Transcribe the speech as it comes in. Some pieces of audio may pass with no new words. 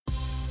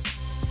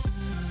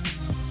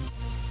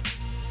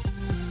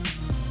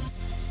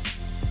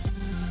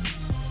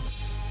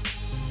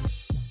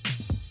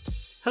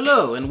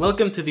Hello, and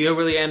welcome to the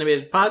Overly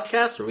Animated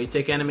Podcast, where we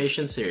take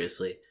animation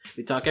seriously.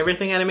 We talk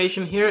everything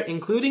animation here,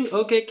 including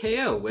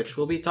OKKO, which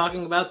we'll be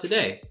talking about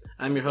today.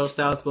 I'm your host,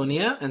 Alex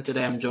Bonilla, and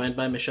today I'm joined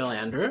by Michelle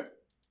Anderer.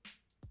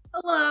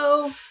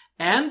 Hello.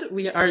 And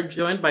we are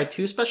joined by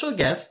two special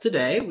guests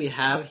today. We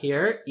have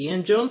here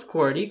Ian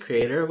Jones-Quartey,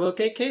 creator of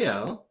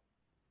OKKO.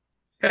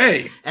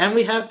 Hey. And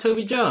we have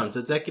Toby Jones,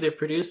 executive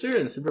producer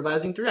and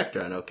supervising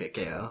director on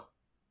OKKO.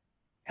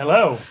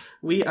 Hello.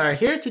 We are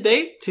here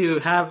today to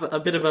have a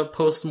bit of a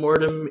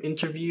post-mortem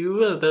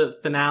interview. The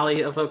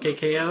finale of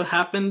OKKO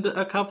happened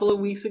a couple of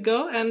weeks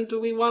ago, and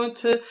we wanted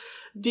to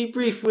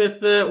debrief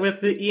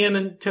with Ian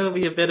and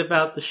Toby a bit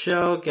about the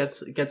show,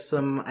 get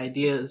some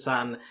ideas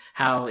on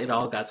how it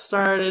all got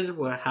started,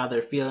 how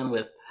they're feeling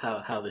with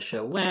how the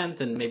show went,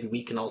 and maybe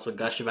we can also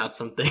gush about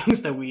some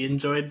things that we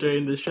enjoyed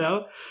during the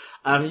show.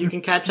 You can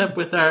catch up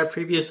with our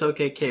previous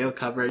OKKO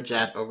coverage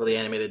at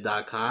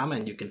overlyanimated.com,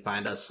 and you can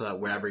find us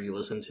wherever you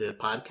listen to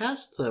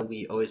podcasts.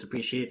 We always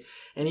appreciate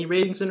any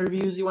ratings and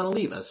reviews you want to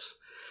leave us.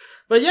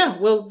 But yeah,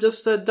 we'll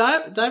just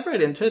dive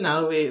right into it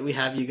now that we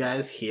have you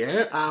guys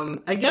here.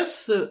 I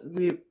guess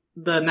the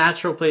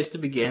natural place to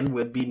begin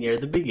would be near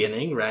the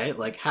beginning, right?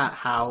 Like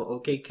how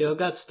OKKO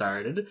got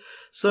started.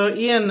 So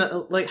Ian,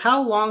 like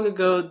how long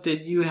ago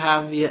did you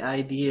have the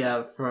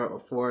idea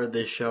for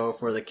this show,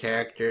 for the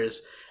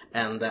characters?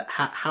 And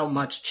how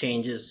much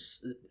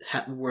changes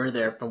were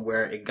there from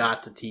where it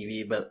got to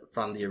TV, but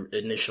from the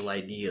initial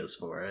ideas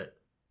for it?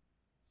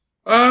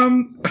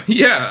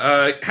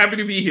 Happy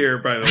to be here,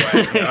 by the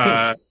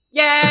way.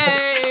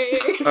 Yay!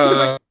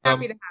 Happy to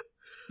have you.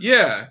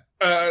 Yeah.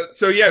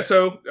 So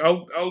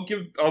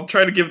I'll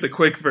try to give the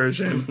quick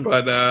version,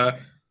 but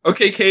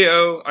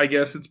OKKO, I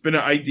guess it's been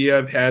an idea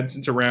I've had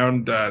since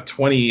around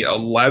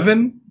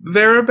 2011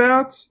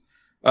 thereabouts.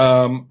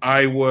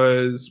 I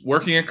was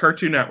working at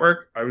Cartoon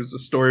Network. I was a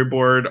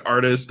storyboard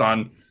artist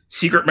on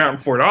Secret Mountain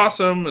Fort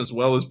Awesome, as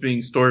well as being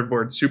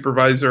storyboard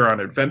supervisor on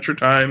Adventure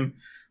Time.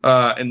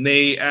 And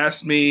they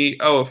asked me,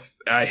 if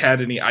I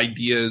had any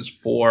ideas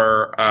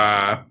for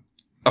a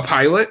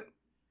pilot.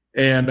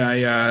 And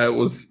I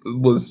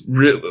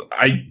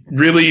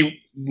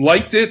really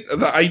liked it,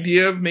 the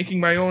idea of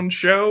making my own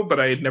show, but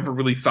I had never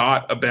really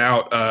thought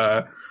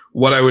about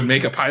what I would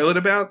make a pilot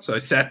about. So I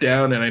sat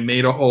down and I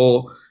made a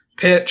whole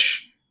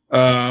pitch.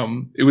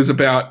 It was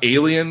about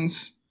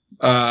aliens,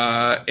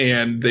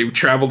 and they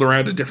traveled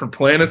around to different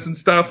planets and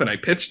stuff, and I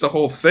pitched the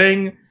whole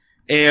thing,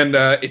 and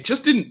it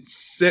just didn't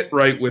sit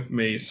right with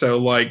me. So,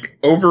 like,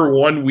 over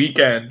one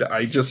weekend,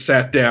 I just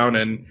sat down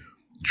and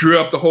drew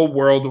up the whole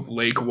world of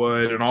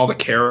Lakewood and all the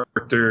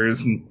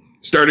characters and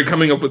started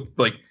coming up with,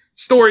 like,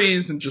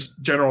 stories and just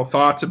general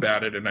thoughts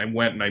about it, and I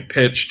went and I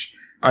repitched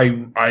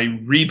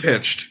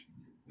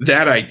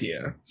that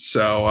idea.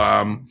 So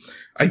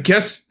I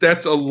guess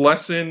that's a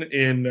lesson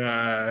in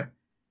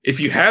if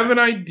you have an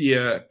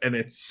idea and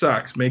it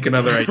sucks, make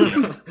another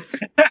idea.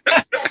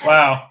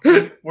 Wow,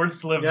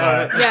 words to live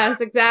by. Yes,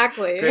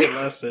 exactly. Great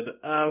lesson.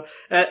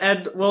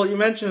 And well, you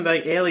mentioned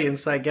like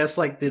aliens. So I guess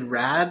like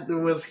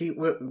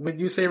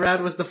would you say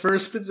Rad was the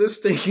first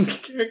existing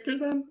character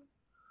then?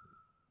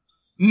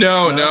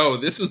 No.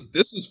 This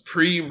is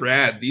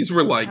pre-Rad. These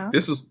were like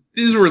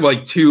these were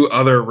like two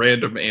other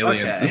random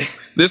aliens. Okay.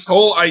 This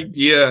whole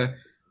idea,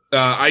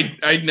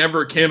 I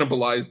never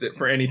cannibalized it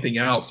for anything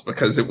else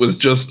because it was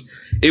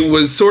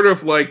sort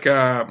of like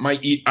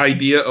my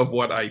idea of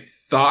what I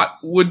thought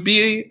would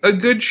be a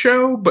good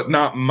show, but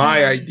not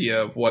my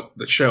idea of what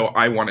the show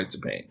I wanted to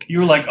make. You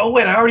were like, oh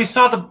wait, I already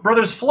saw the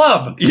Brothers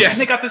Flub. Yes.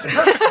 And they got this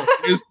perfectly.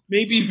 It was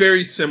maybe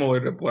very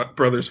similar to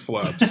Brothers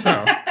Flub.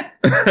 So.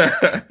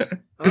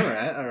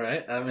 All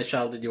right.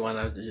 Michelle, did you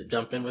want to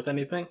jump in with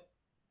anything?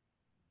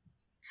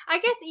 I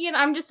guess, Ian,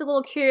 I'm just a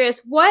little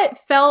curious. What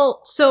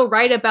felt so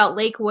right about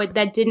Lakewood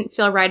that didn't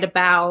feel right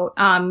about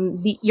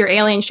your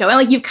Alien show? And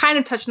like you've kind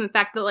of touched on the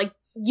fact that like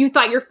you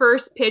thought your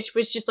first pitch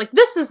was just like,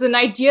 this is an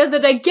idea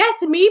that I guess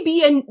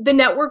maybe the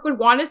network would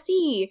want to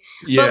see.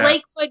 Yeah. But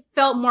Lakewood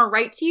felt more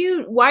right to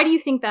you. Why do you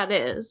think that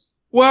is?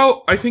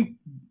 Well, I think,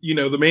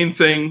 the main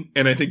thing,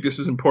 and I think this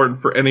is important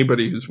for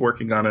anybody who's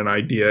working on an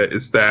idea,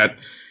 is that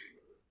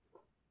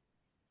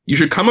you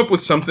should come up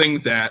with something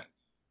that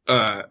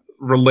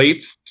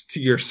relates to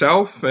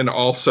yourself and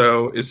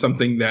also is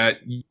something that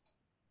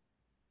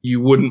you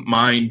wouldn't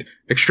mind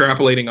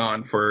extrapolating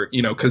on for,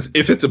 because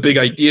if it's a big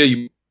idea,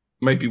 you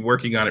might be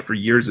working on it for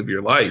years of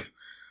your life.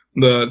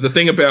 The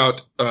thing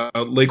about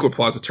Lakewood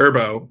Plaza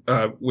Turbo,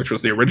 which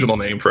was the original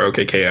name for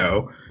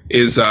OKKO,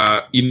 is,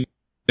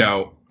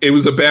 it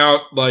was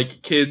about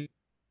like kids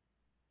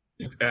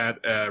at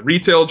a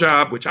retail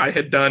job, which I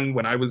had done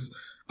when I was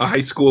a high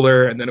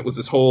schooler, and then it was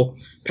this whole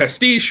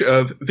pastiche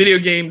of video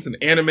games and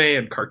anime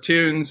and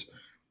cartoons,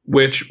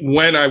 which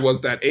when I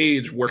was that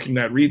age working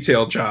that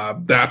retail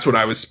job, that's what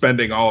I was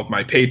spending all of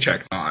my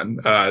paychecks on.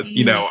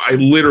 I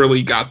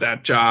literally got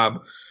that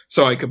job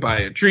so I could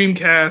buy a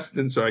Dreamcast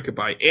and so I could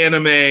buy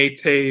anime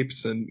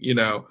tapes and,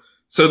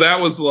 so that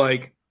was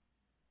like,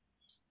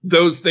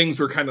 those things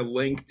were kind of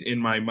linked in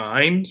my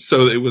mind.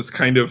 So it was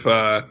kind of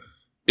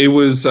it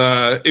was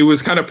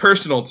kind of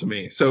personal to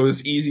me, so it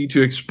was easy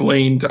to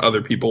explain to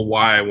other people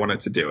why I wanted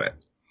to do it.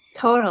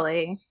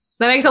 Totally.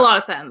 That makes a lot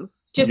of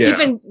sense. Just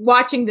even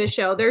watching this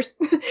show, there's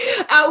when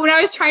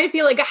I was trying to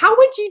feel like, how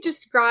would you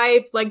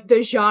describe like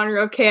the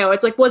genre of KO?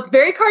 It's like, well, it's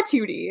very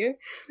cartoony.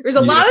 There's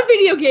a lot of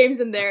video games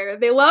in there.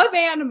 They love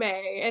anime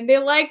and they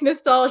like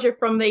nostalgia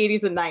from the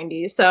 80s and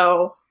 90s.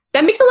 So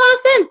that makes a lot of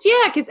sense.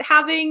 Yeah, because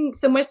having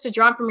so much to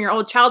draw from your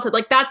old childhood,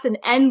 like that's an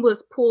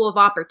endless pool of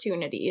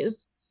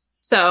opportunities.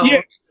 So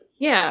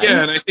yeah,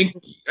 and I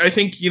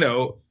think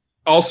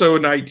also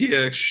an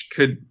idea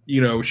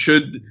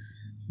should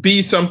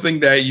be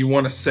something that you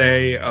want to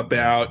say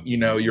about,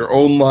 your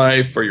own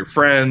life or your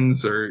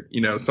friends or,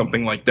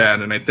 something like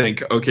that. And I think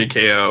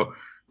OKKO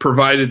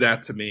provided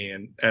that to me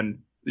and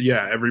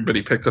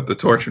everybody picked up the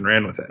torch and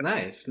ran with it.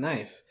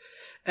 Nice.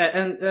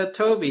 And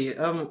Toby,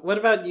 what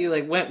about you?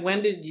 Like,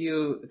 when did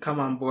you come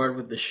on board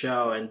with the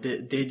show, and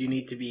did you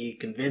need to be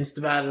convinced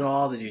about it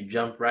all? Did you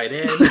jump right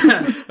in?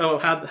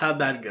 How'd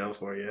that go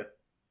for you?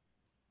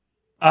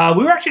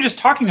 We were actually just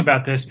talking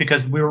about this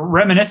because we were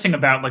reminiscing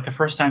about like the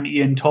first time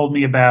Ian told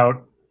me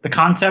about the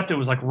concept. It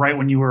was like right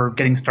when you were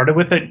getting started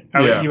with it.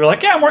 You were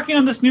like, I'm working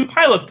on this new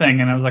pilot thing.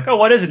 And I was like, oh,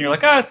 what is it? And you're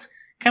like, it's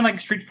kind of like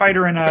Street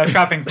Fighter in a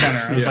shopping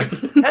center. I was like,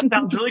 that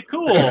sounds really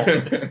cool.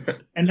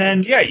 And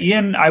then,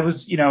 Ian, I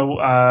was, Ian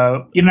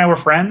and I were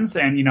friends,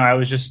 and, I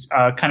was just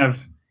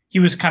he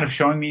was kind of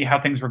showing me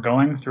how things were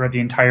going throughout the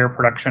entire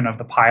production of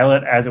the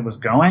pilot as it was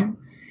going.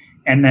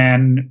 And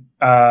then,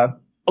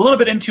 a little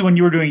bit into when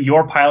you were doing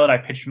your pilot, I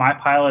pitched my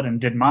pilot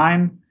and did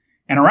mine.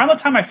 And around the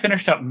time I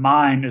finished up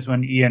mine is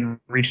when Ian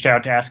reached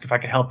out to ask if I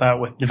could help out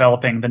with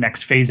developing the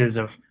next phases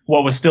of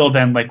what was still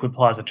then Lakewood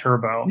Plaza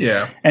Turbo.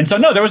 Yeah. And so,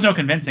 no, there was no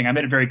convincing. I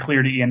made it very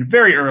clear to Ian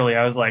very early.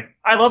 I was like,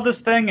 I love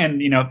this thing,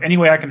 and, if any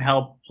way I can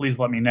help, please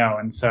let me know.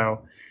 And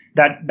so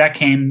that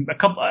came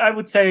I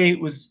would say it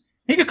was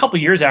maybe a couple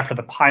years after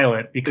the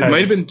pilot. Because it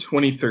might have been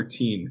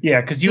 2013. Yeah,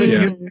 because you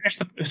finished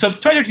so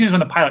 2013 is when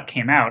the pilot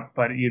came out,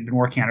 but you'd been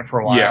working on it for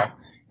a while. Yeah.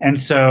 And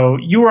so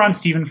you were on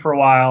Steven for a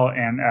while,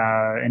 and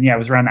it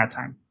was around that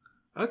time.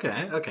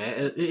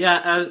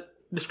 Okay.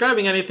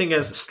 Describing anything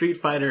as Street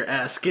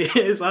Fighter-esque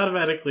is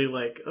automatically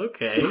like,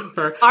 okay.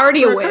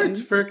 Already a win.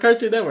 For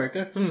Cartoon Network.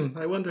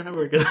 I wonder how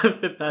we're going to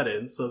fit that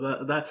in. So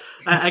that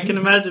I can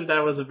imagine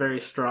that was a very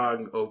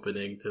strong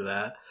opening to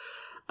that.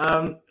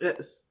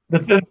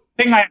 The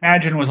thing I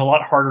imagined was a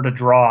lot harder to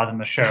draw than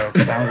the show,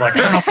 because I was like,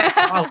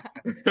 I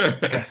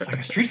guess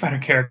like a Street Fighter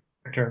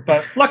character.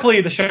 But luckily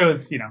the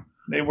shows,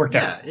 they worked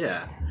out.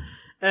 Yeah.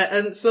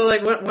 And so,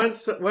 like,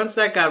 once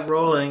that got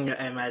rolling,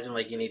 I imagine,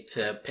 like, you need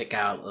to pick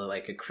out,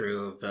 like, a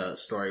crew of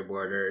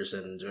storyboarders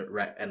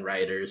and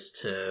writers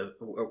to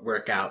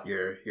work out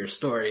your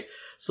story.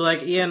 So,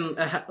 like, Ian,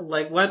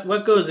 like,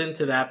 what goes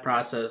into that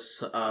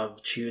process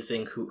of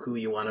choosing who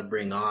you want to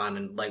bring on?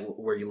 And, like,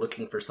 were you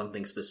looking for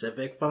something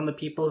specific from the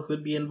people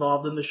who'd be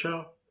involved in the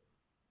show?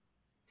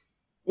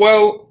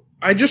 Well,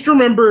 I just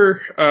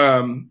remember,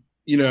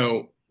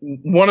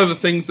 one of the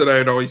things that I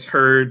had always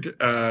heard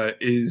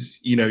is,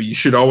 you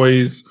should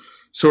always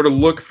sort of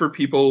look for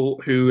people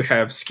who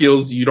have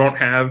skills you don't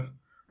have,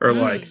 or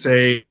like,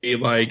 say,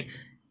 like,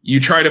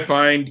 you try to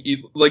find,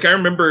 like, I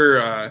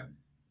remember,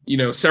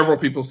 several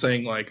people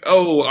saying like,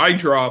 oh, I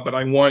draw, but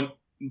I want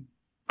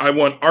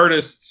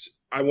artists,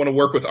 I want to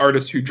work with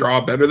artists who draw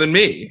better than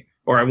me,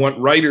 or I want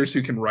writers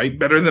who can write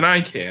better than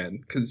I can,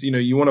 because,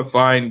 you want to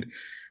find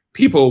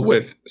people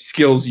with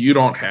skills you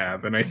don't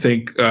have. And I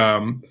think,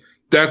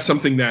 that's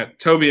something that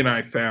Toby and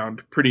I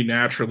found pretty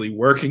naturally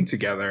working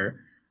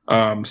together.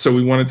 So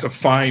we wanted to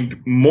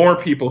find more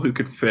people who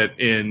could fit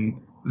in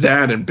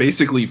that, and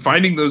basically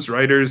finding those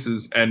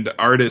writers and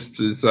artists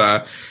is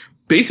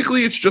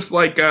basically it's just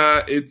like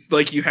it's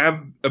like you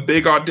have a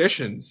big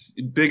auditions.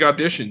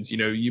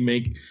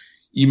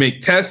 You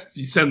make tests,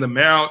 you send them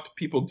out.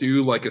 People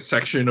do like a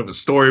section of a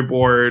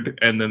storyboard,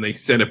 and then they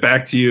send it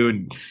back to you,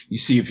 and you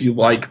see if you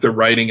like the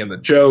writing and the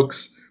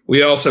jokes.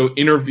 We also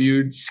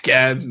interviewed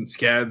scads and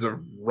scads of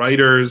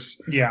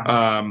writers,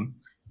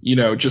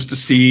 just to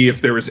see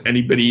if there was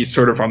anybody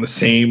sort of on the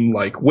same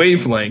like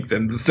wavelength.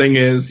 And the thing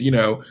is,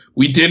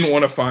 we didn't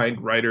want to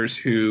find writers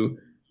who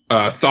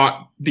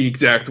thought the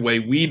exact way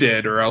we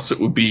did, or else it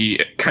would be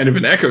kind of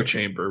an echo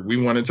chamber.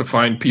 We wanted to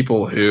find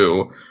people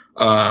who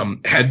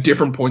had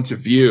different points of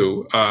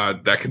view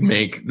that could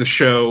make the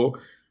show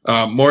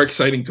more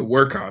exciting to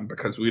work on,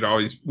 because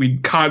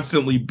we'd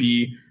constantly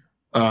be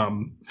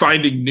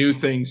finding new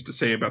things to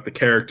say about the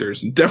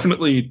characters. And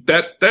definitely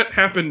that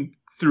happened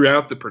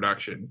throughout the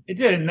production. It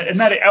did. And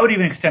that I would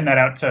even extend that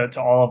out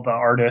to all of the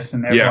artists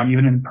and everyone,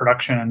 even in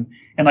production.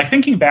 And like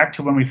thinking back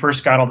to when we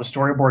first got all the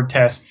storyboard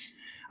tests,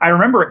 I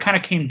remember it kind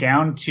of came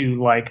down to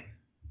like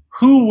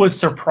who was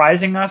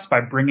surprising us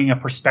by bringing a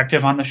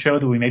perspective on the show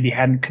that we maybe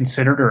hadn't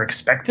considered or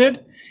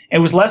expected. It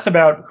was less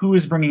about who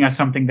is bringing us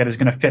something that is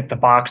going to fit the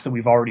box that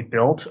we've already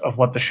built of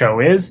what the show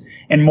is,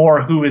 and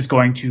more who is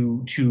going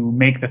to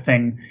make the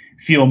thing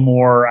feel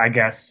more, I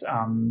guess,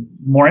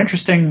 more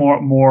interesting,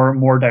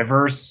 more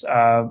diverse.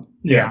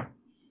 Yeah,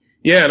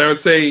 Yeah, and I would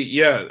say,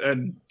 yeah,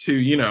 and to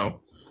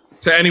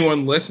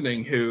anyone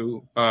listening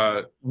who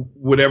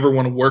would ever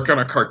want to work on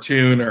a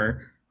cartoon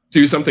or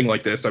do something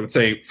like this, I would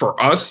say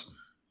for us,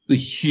 the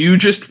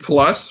hugest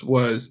plus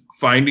was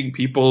finding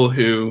people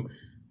who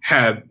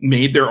had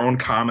made their own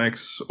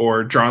comics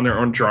or drawn their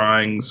own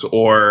drawings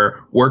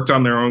or worked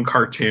on their own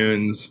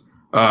cartoons.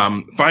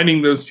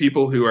 Finding those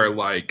people who are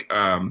like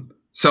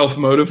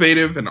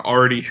self-motivative and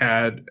already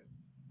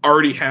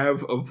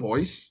have a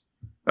voice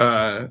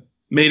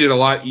made it a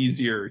lot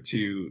easier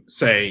to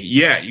say,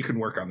 yeah, you can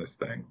work on this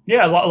thing.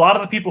 Yeah, a lot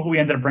of the people who we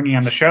ended up bringing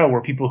on the show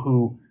were people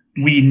who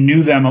we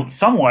knew them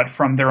somewhat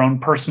from their own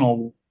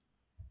personal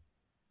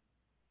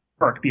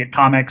work, be it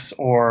comics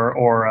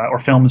or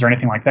films or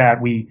anything like that.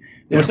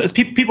 It was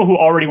people who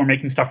already were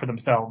making stuff for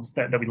themselves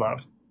that we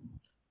loved.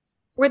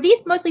 Were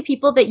these mostly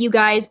people that you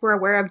guys were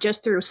aware of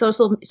just through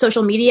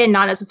social media,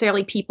 not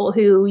necessarily people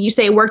who you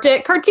say worked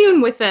at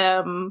Cartoon with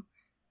them?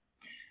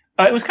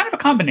 It was kind of a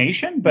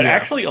combination, but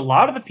actually a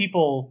lot of the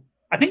people,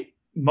 I think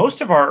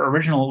most of our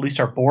original, at least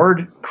our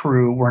board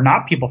crew, were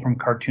not people from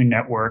Cartoon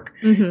Network,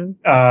 and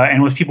it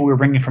was people we were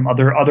bringing from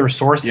other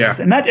sources. Yeah.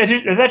 And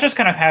that just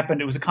kind of happened.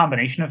 It was a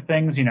combination of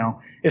things.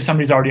 If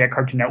somebody's already at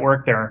Cartoon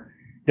Network, they're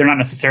not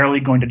necessarily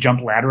going to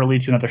jump laterally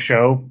to another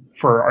show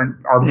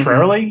for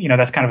arbitrarily.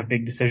 That's kind of a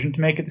big decision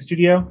to make at the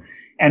studio.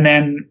 And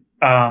then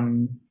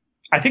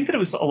I think that it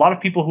was a lot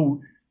of people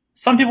who.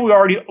 Some people we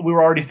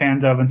were already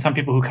fans of, and some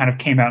people who kind of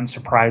came out and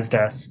surprised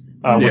us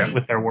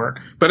with their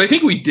work. But I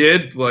think we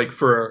did, like,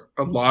 for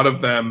a lot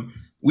of them,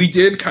 we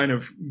did kind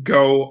of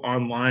go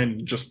online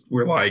and just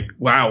we're like,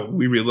 wow,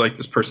 we really like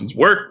this person's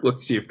work.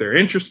 Let's see if they're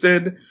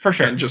interested. For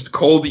sure. And just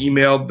cold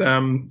emailed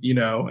them,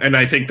 and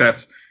I think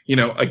that's,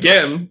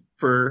 again,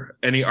 for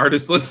any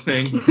artists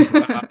listening,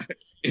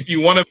 if you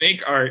want to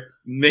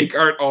make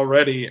art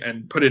already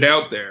and put it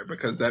out there,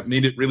 because that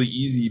made it really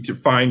easy to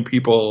find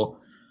people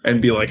and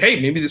be like, hey,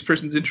 maybe this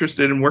person's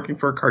interested in working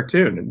for a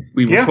cartoon. And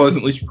we were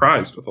pleasantly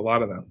surprised with a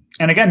lot of them.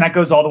 And again, that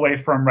goes all the way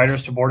from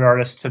writers to board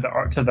artists to the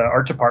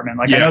art department.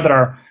 Like I know that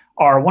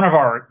our one of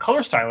our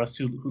color stylists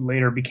who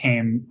later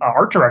became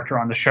art director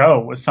on the show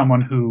was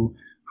someone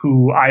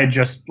who I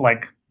just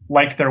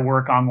liked their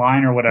work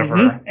online or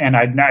whatever, and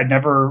I'd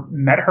never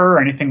met her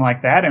or anything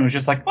like that, and was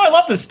just like, oh, I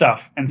love this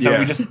stuff, and so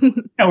we just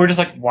we're just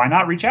like, why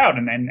not reach out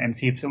and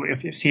see if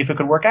it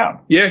could work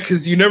out? Yeah,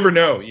 because you never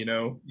know,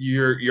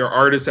 your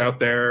art is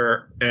out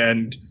there,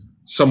 and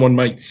someone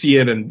might see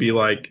it and be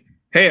like,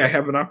 hey, I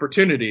have an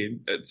opportunity.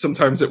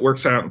 Sometimes it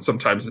works out and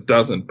sometimes it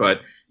doesn't,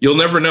 but you'll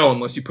never know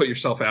unless you put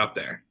yourself out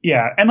there.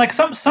 Yeah, and like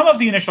some of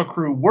the initial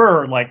crew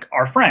were like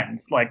our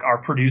friends. Like our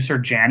producer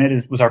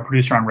Janet was our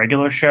producer on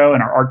regular show,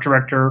 and our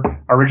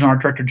original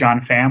art director John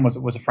Pham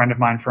was a friend of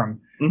mine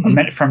from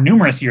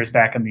numerous years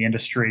back in the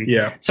industry.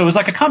 Yeah. So it was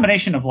like a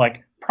combination of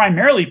like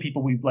primarily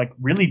people we like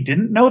really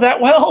didn't know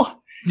that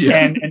well,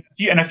 and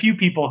a few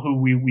people who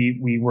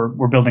we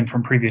were building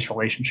from previous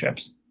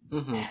relationships.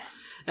 Mm-hmm.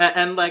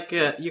 And like,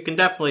 you can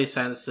definitely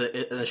sense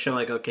in a show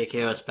like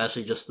OKKO,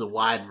 especially just the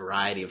wide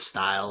variety of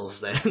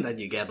styles that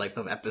you get, like,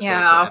 from episode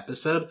to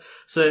episode.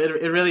 So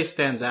it really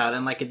stands out,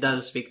 and like, it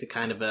does speak to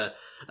kind of a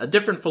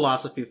different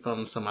philosophy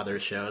from some other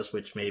shows,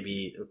 which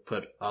maybe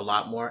put a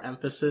lot more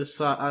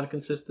emphasis on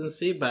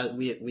consistency, but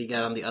we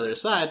get on the other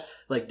side,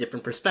 like,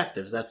 different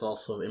perspectives. That's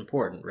also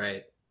important,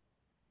 right?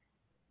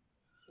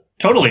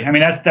 Totally. I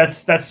mean,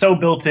 that's so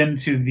built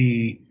into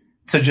the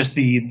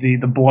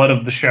blood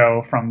of the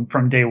show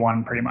from day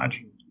one, pretty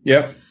much.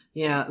 Yep.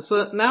 Yeah,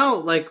 so now,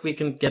 like, we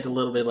can get a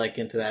little bit, like,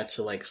 into the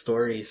actual, like,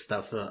 story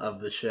stuff of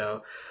the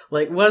show.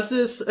 Like, was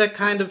this a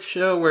kind of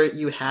show where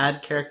you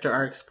had character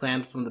arcs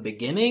planned from the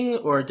beginning,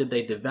 or did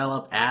they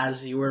develop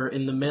as you were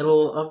in the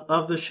middle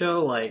of the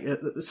show? Like,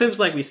 it seems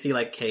like we see,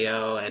 like,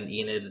 KO and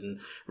Enid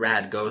and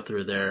Rad go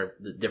through their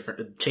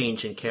different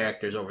change in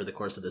characters over the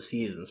course of the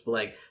seasons, but,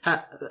 like,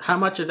 how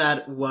much of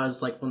that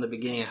was, like, from the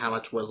beginning, and how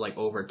much was, like,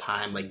 over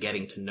time, like,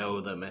 getting to know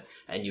them,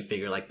 and you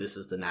figure, like, this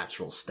is the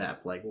natural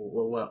step? Like,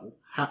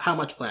 how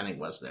much planning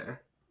was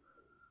there?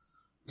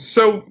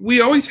 So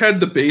we always had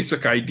the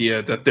basic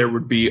idea that there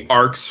would be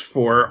arcs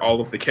for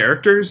all of the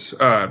characters,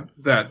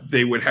 that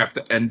they would have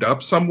to end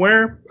up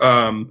somewhere,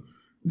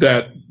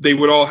 that they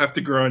would all have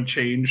to grow and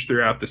change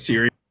throughout the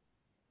series,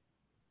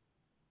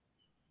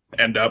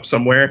 end up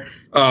somewhere.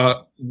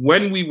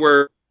 When we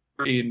were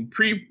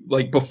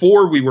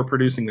before we were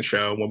producing the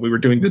show, when we were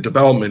doing the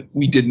development,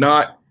 we did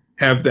not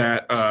have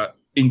that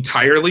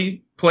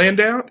entirely planned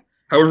out.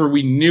 However,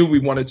 we knew we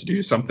wanted to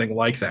do something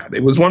like that.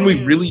 It was when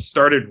we really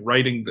started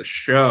writing the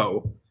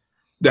show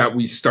that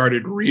we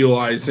started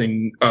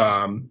realizing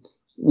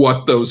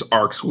what those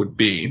arcs would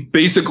be.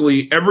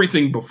 Basically,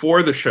 everything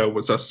before the show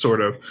was us sort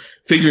of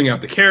figuring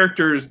out the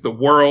characters, the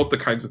world, the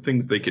kinds of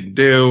things they can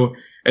do,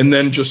 and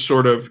then just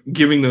sort of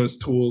giving those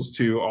tools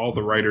to all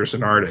the writers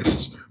and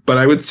artists. But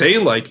I would say,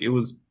 like, it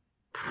was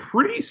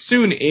pretty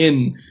soon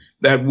in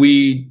that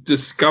we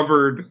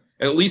discovered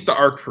at least the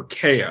arc for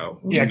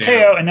KO. Yeah,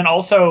 KO, and then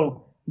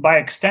also by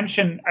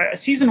extension,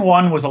 season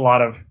one was a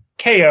lot of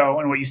KO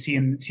and what you see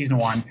in season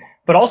 1,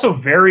 but also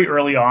very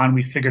early on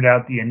we figured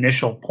out the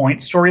initial Point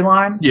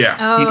storyline. Yeah.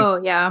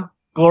 Oh, yeah.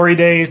 Glory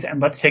Days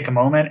and Let's Take a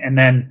Moment, and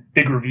then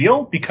Big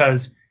Reveal,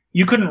 because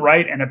you couldn't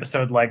write an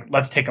episode like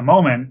Let's Take a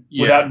Moment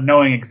without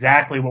knowing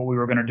exactly what we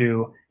were going to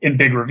do in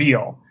Big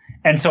Reveal.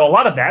 And so a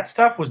lot of that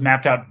stuff was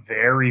mapped out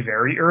very,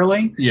 very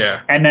early.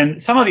 Yeah. And then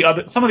some of the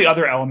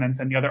other elements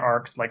and the other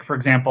arcs, like for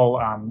example,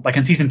 like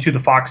in season 2, the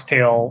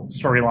Foxtail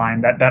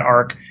storyline, that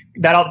arc,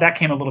 that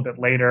came a little bit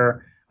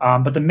later.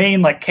 But the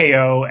main like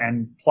KO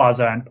and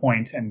Plaza and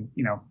Point and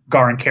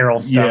Gar and Carol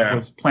stuff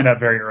was planned out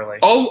very early.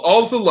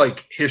 All the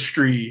like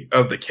history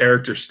of the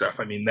character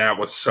stuff. I mean, that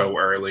was so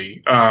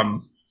early.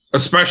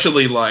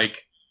 Especially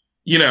like,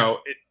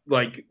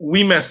 like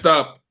we messed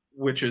up,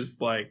 which is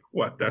like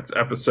that's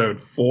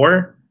episode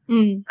 4.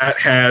 That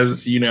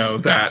has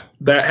that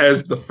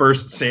has the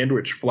first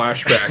sandwich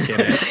flashback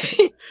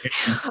in it.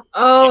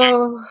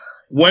 Oh.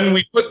 When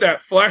we put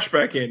that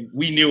flashback in,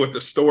 we knew what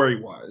the story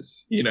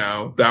was.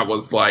 That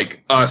was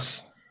like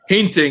us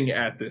hinting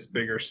at this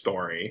bigger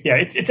story. Yeah,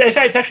 it's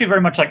actually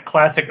very much like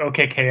classic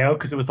OKKO,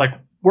 because it was like,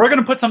 we're going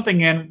to put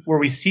something in where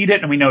we seed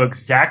it and we know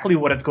exactly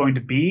what it's going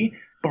to be,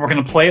 but we're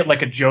going to play it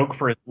like a joke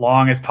for as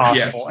long as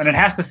possible. Yes. And it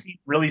has to seem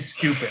really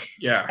stupid.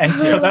 Yeah. And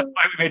so that's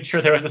why we made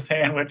sure there was a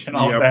sandwich and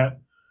all of that.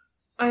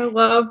 I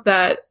love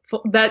that.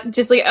 That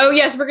just like, oh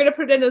yes, we're gonna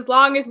put it in as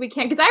long as we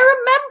can. Because I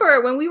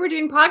remember when we were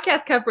doing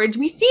podcast coverage,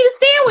 we see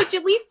the sandwich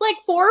at least like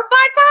 4 or 5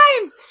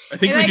 times. I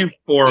think we do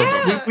 4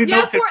 of them. We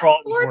milked it for all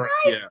it was 4 worth.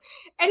 times. Yeah.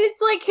 And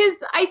it's like,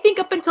 because I think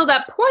up until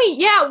that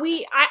point,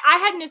 I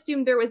hadn't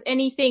assumed there was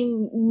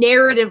anything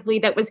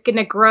narratively that was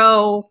gonna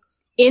grow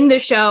in the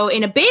show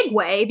in a big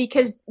way,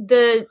 because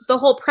the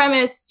whole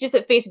premise just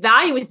at face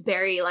value is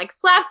very like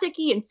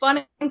slapsticky and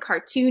fun and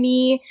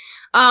cartoony.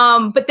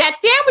 But that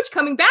sandwich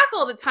coming back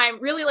all the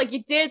time really like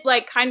it did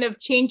like kind of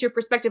change your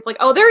perspective. Like,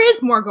 oh, there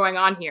is more going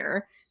on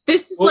here.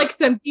 This is like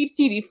some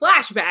deep-seated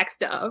flashback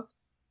stuff.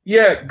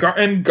 Yeah, Gar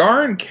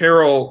and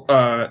Carol,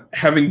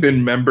 having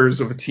been members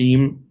of a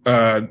team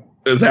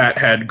that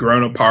had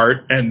grown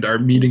apart and are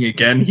meeting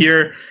again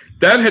here,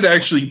 that had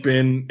actually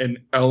been an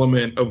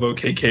element of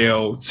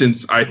OKKO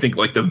since I think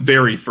like the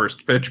very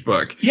first pitch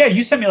book. Yeah,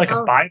 you sent me like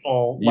a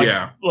Bible,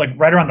 like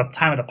right around the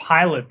time of the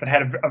pilot, that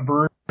had a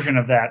version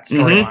of that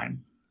storyline.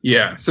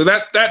 Yeah, so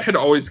that had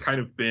always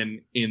kind of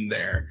been in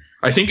there.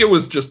 I think it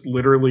was just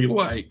literally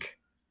like,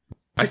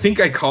 I think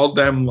I called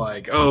them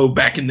like, oh,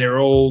 back in their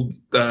old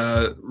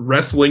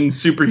wrestling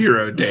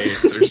superhero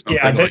days or something.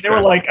 Yeah, they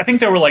were like, I think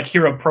they were like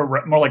Hero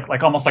Pro, more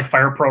like almost like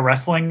Fire Pro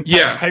Wrestling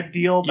type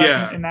deal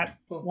back in that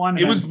one.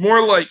 It was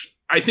more like,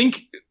 I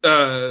think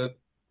the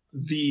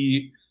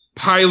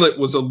pilot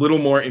was a little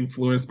more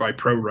influenced by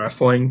pro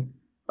wrestling,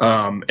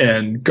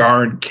 and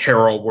Gar and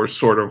Carol were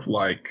sort of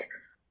like,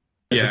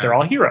 they're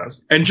all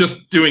heroes. And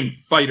just doing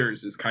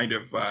fighters is kind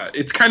of,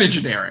 it's kind of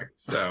generic,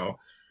 so...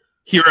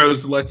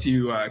 Heroes lets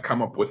you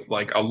come up with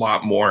like a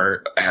lot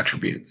more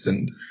attributes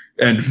and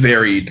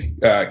varied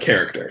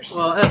characters.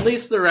 Well, at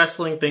least the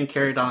wrestling thing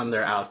carried on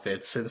their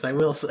outfits, since I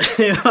will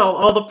say,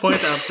 all the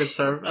Point outfits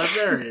are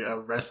very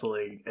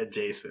wrestling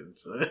adjacent.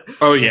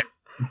 Oh yeah,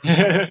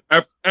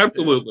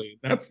 absolutely.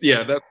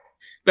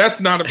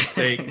 That's not a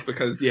mistake,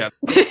 because the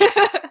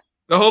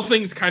whole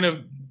thing's kind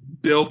of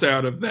built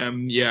out of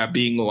them,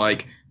 being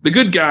like the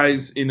good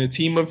guys in a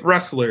team of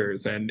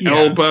wrestlers, and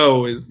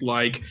Elbow is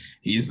like,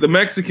 he's the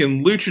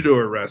Mexican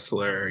luchador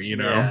wrestler,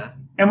 Yeah.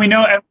 And we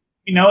know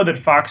that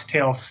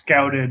Foxtail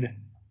scouted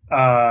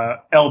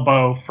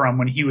Elbow from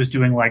when he was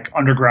doing like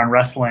underground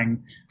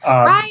wrestling.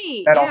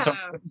 Right. That also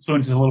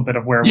influences a little bit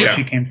of where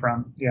she came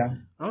from. Yeah.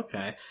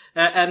 Okay.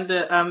 And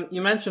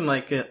you mentioned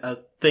like a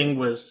thing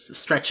was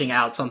stretching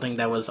out something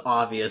that was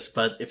obvious,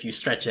 but if you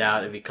stretch it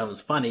out, it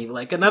becomes funny.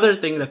 Like another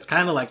thing that's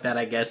kind of like that,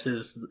 I guess,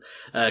 is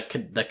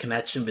the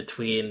connection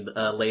between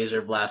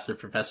Laser Blaster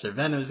Professor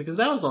Venom, because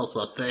that was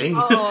also a thing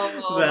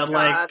that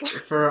like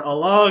for a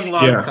long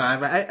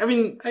time. I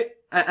mean,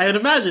 I'd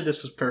imagine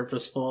this was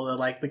purposeful, and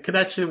like the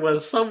connection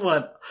was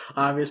somewhat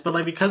obvious, but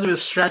like because it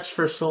was stretched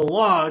for so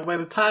long, by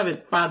the time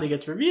it finally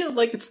gets revealed,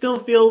 like it still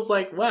feels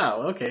like,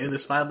 wow, okay,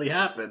 this finally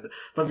happened.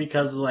 But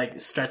because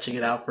like stretching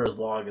it out for as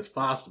long as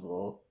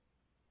possible.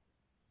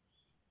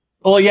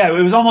 Well, yeah,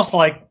 it was almost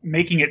like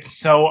making it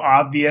so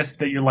obvious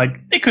that you're like,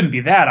 it couldn't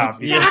be that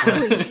obvious.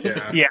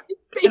 Exactly. Yeah.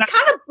 It's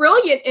kind of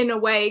brilliant in a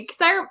way, because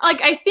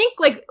I think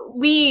like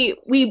we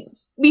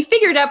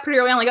figured out pretty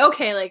early on, like,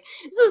 okay, like,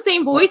 this is the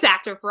same voice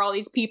actor for all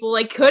these people.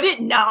 Like, could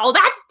it? No,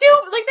 that's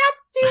too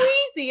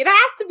easy. It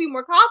has to be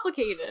more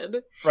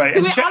complicated. Right.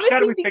 So and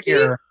Shadowy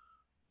Figure.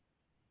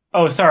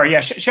 Oh, sorry.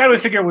 Yeah, Shadowy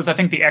Figure was, I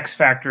think, the X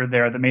factor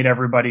there that made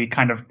everybody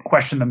kind of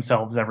question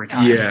themselves every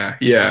time.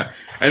 Yeah.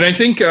 And I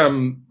think,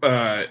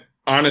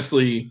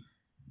 honestly,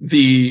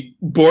 the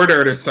board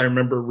artists, I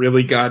remember,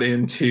 really got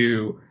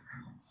into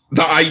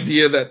the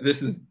idea that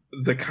this is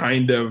the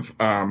kind of...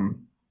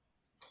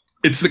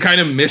 it's the kind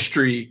of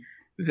mystery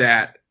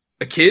that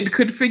a kid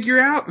could figure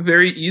out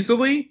very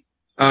easily.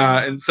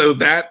 And so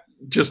that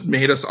just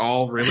made us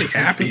all really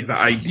happy. The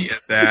idea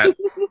that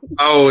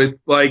Oh,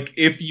 it's like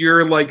if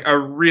you're like a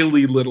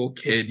really little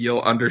kid,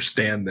 you'll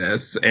understand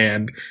this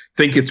and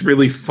think it's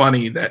really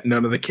funny that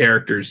none of the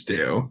characters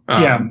do.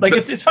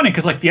 It's funny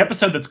because like the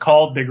episode that's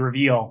called Big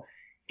Reveal,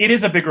 it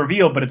is a big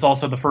reveal, but it's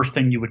also the first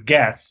thing you would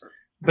guess.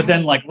 But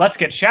then like Let's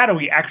Get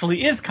Shadowy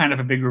actually is kind of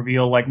a big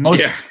reveal. Like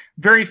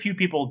very few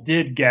people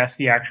did guess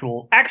the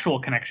actual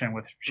connection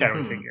with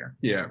Shadowy Figure.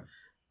 Yeah.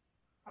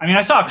 I mean,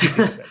 I saw a few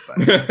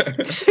people did,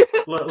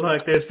 but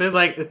Look, there's been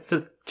like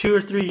 2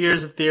 or 3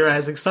 years of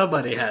theorizing.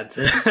 Somebody had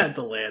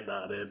to land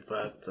on it,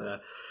 but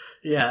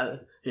yeah.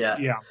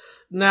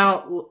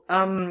 Now,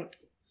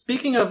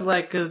 speaking of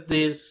like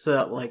these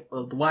like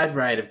the wide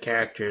variety of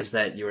characters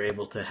that you were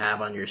able to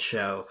have on your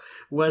show,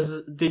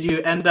 did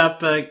you end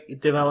up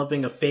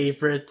developing a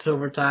favorite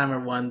over time, or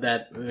one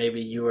that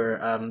maybe you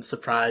were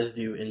surprised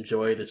you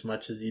enjoyed as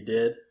much as you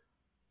did?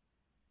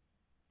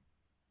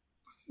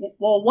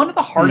 Well, one of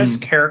the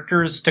hardest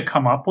characters to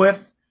come up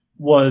with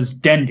was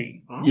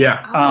Dendy.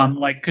 Yeah.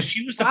 Because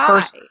she was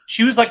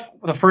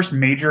the first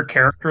major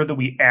character that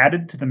we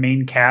added to the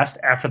main cast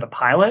after the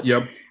pilot.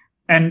 Yep.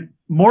 And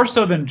more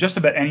so than just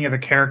about any other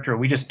character,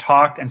 we just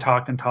talked and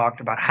talked and talked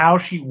about how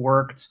she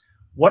worked,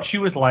 what she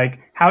was like,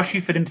 how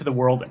she fit into the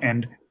world,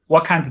 and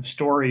what kinds of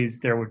stories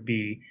there would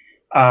be.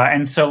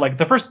 And so, like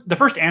the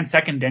first and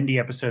second Dendy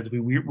episodes, we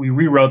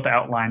rewrote the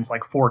outlines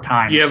like 4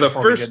 times. Yeah, the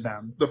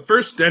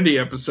first Dendy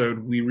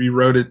episode, we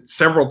rewrote it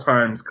several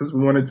times because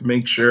we wanted to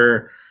make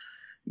sure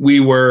we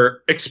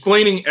were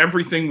explaining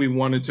everything we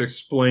wanted to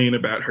explain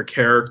about her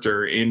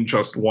character in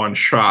just one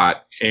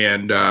shot.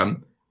 And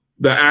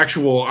the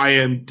actual I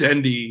Am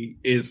Dendy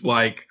is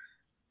like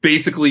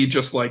basically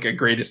just like a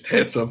greatest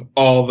hits of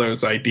all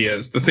those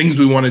ideas, the things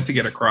we wanted to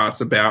get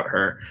across about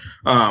her.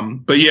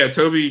 But yeah,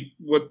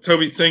 what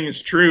Toby's saying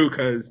is true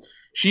because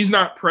she's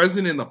not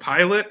present in the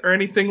pilot or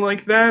anything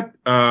like that.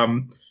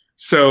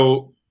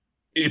 So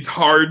it's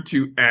hard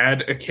to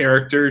add a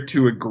character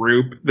to a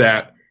group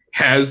that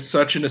has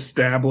such an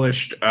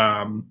established,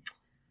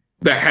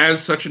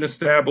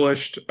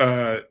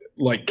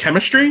 like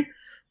chemistry.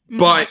 Mm-hmm.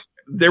 But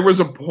there was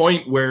a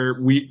point where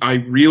I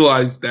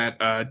realized that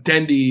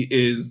Dendy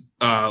is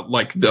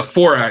like the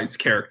Four Eyes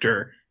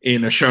character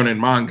in a shonen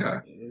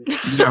manga.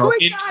 You know,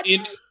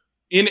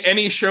 in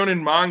any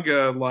shonen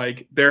manga,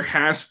 like there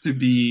has to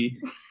be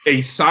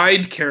a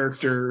side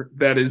character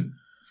that is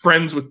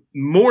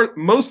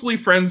mostly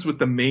friends with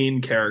the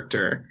main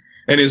character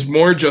and is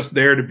more just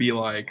there to be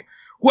like,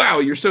 wow,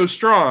 you're so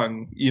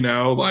strong, you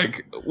know,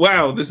 like,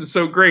 wow, this is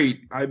so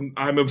great.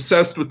 I'm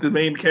obsessed with the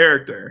main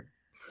character.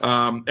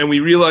 And we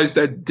realized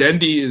that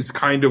Dendy is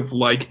kind of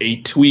like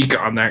a tweak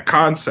on that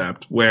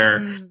concept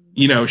where,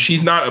 you know,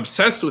 she's not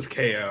obsessed with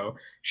KO.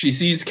 She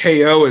sees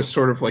KO as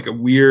sort of like a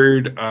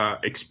weird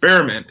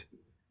experiment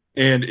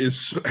and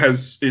is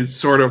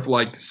sort of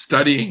like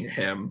studying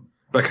him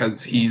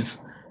because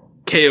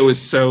KO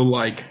is so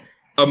like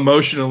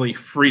emotionally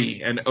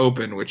free and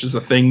open, which is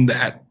a thing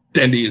that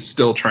Dendy is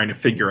still trying to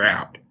figure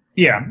out.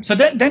 Yeah. So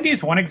Dendy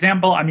is one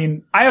example. I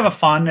mean, I have a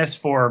fondness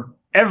for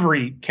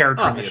every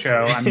character in the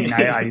show. I mean,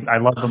 I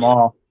love them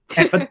all.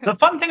 But the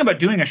fun thing about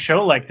doing a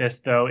show like this,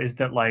 though, is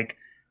that like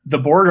the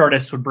board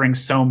artists would bring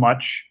so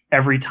much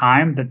every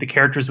time that the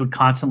characters would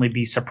constantly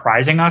be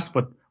surprising us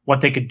with what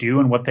they could do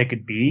and what they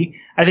could be.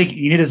 I think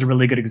Enid is a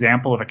really good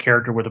example of a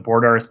character where the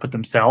board artists put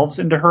themselves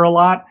into her a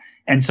lot.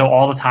 And so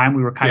all the time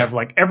we were kind of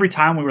like, every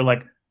time we were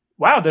like,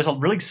 wow, there's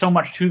really so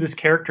much to this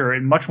character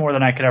and much more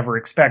than I could ever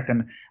expect.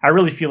 And I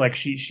really feel like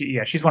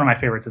she's one of my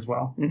favorites as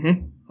well.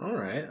 Mm-hmm. All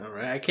right.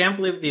 I can't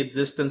believe the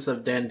existence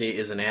of Dendy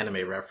is an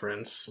anime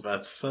reference,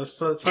 but such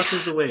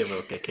is the way of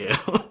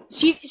OKKO.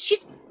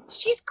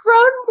 She's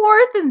grown more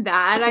than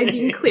that. I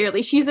mean,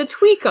 clearly she's a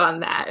tweak on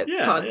that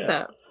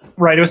concept.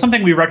 Right. It was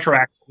something we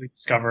retroactively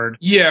discovered.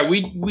 Yeah,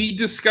 we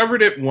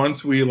discovered it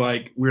once. We're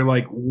like,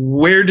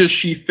 where does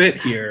she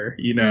fit here?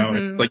 You know,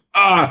 it's like,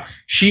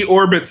 she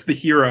orbits the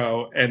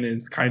hero and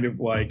is kind of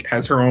like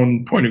has her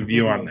own point of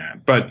view on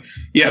that. But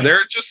yeah, there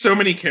are just so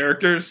many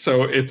characters,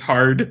 so it's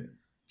hard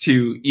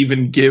to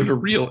even give a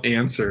real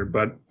answer.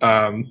 But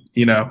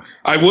you know,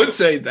 I would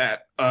say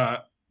that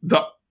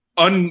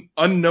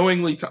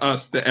unknowingly to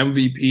us, the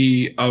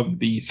MVP of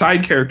the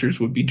side characters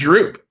would be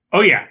Droop. Oh,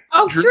 yeah.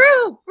 Oh,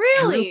 Droop,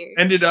 really?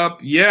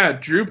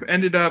 Droop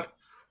ended up,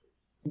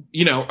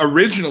 you know,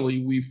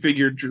 originally we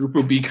figured Droop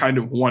would be kind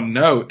of one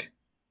note,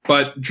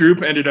 but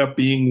Droop ended up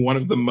being one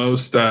of the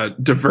most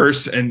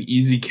diverse and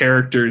easy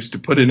characters to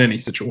put in any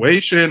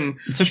situation.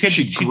 And so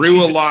she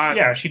grew a lot.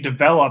 Yeah, she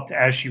developed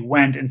as she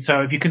went. And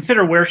so if you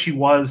consider where she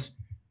was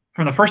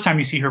from the first time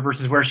you see her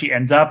versus where she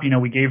ends up, you know,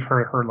 we gave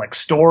her like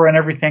store and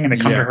everything and they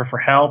come to her for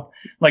help.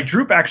 Like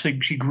Droop actually,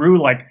 she grew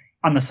like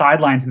on the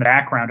sidelines in the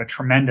background a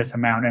tremendous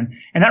amount. And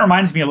that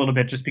reminds me a little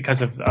bit just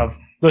because of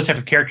those type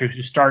of characters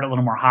who start a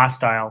little more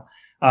hostile.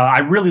 I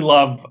really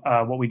love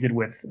what we did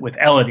with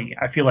Elodie.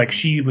 I feel like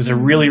she was a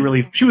really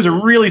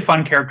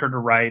fun character to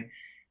write,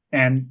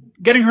 and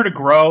getting her to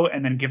grow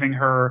and then giving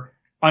her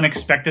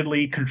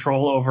unexpectedly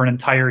control over an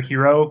entire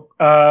hero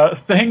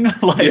thing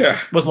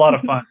was a lot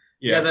of fun.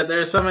 There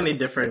are so many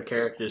different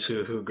characters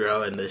who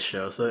grow in this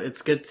show, so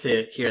it's good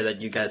to hear that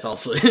you guys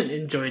also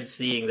enjoyed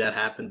seeing that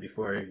happen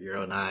before your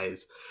own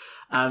eyes.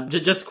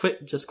 Just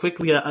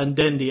quickly on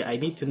Dendi, I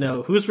need to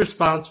know who's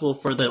responsible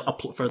for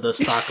the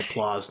stock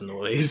applause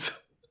noise.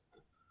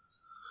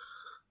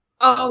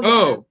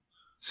 Yes.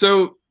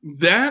 So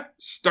that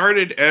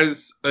started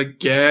as a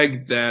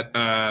gag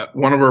that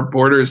one of our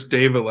boarders,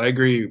 Dave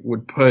Allegri,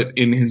 would put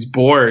in his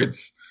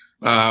boards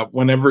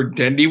whenever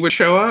Dendi would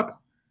show up.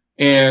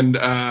 And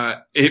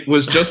it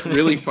was just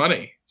really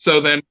funny.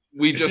 So then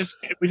we just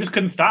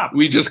couldn't stop.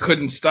 We just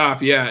couldn't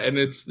stop. Yeah, and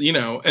it's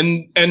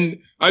and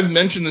I've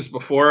mentioned this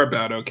before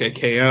about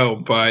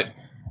OKKO, but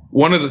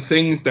one of the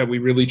things that we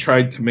really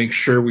tried to make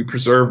sure we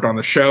preserved on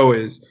the show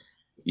is,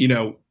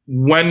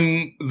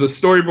 when the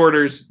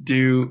storyboarders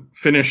do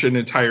finish an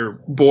entire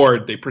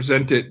board, they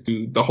present it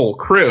to the whole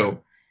crew,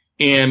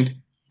 and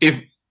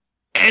if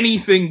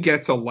anything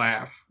gets a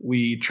laugh,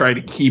 we try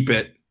to keep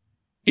it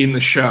in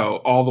the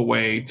show all the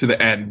way to the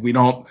end. We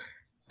don't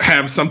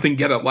have something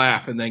get a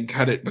laugh and then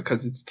cut it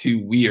because it's too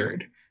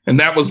weird. And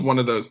that was one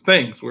of those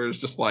things where it's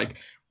just like,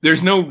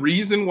 there's no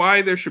reason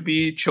why there should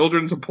be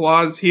children's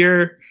applause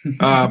here,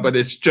 but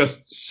it's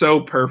just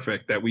so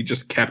perfect that we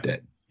just kept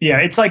it. Yeah,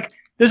 it's like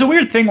there's a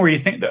weird thing where you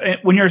think that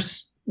when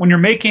you're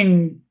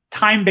making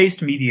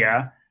time-based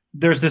media,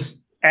 there's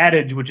this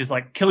adage which is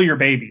like kill your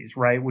babies,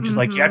 right? Which is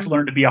like you have to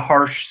learn to be a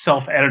harsh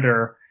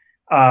self-editor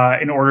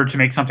in order to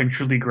make something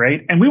truly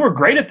great. And we were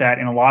great at that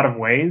in a lot of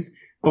ways.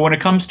 But when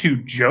it comes to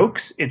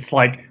jokes, it's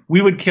like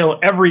we would kill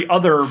every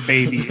other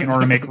baby in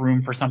order to make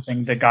room for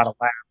something that got a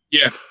laugh.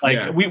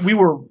 Yeah. We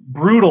were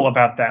brutal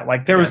about that.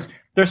 Like there's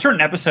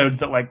certain episodes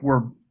that like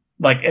were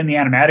like in the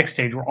animatic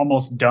stage were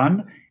almost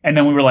done. And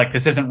then we were like,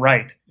 this isn't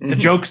right. The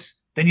jokes,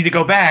 they need to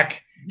go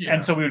back. Yeah.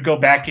 And so we would go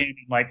back in and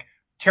like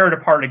tear it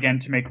apart again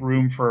to make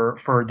room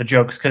for the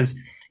jokes. Cause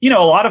a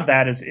lot of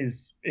that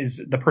is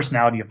the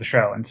personality of the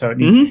show. And so it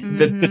needs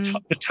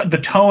the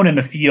tone and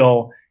the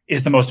feel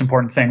is the most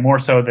important thing, more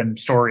so than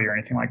story or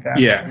anything like that.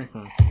 Yeah.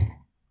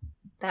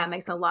 That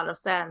makes a lot of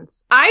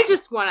sense. I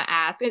just want to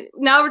ask,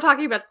 now we're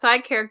talking about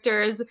side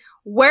characters,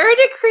 where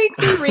did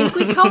Crinkly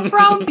Wrinkly come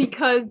from?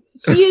 Because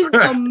he is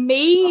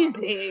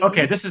amazing.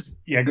 Okay, this is,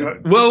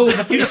 well, there's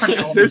a few different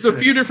elements. There's a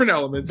few different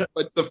elements,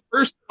 but the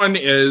first one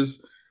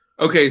is,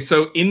 okay,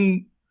 so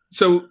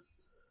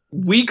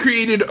we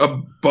created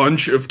a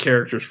bunch of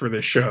characters for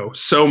this show.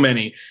 So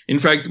many. In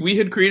fact, we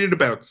had created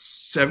about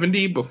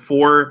 70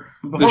 before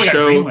the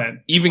show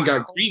even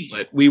got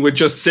greenlit. We would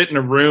just sit in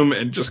a room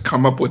and just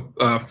come up with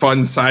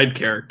fun side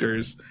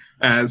characters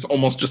as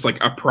almost just like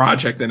a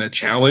project and a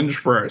challenge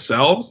for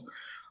ourselves.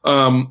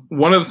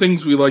 One of the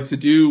things we like to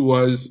do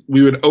was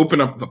we would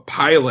open up the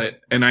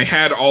pilot, and I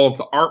had all of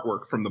the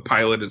artwork from the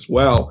pilot as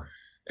well.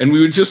 And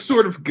we would just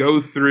sort of go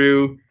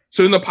through.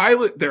 So in the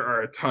pilot, there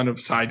are a ton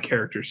of side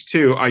characters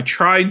too. I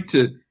tried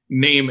to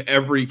name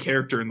every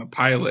character in the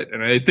pilot,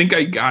 and I think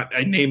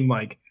I named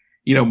like,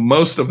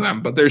 most of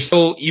them, but there's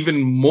still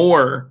even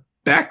more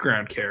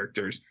background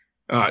characters.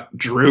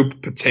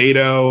 Droop,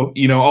 Potato,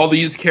 all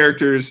these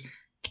characters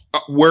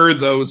were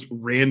those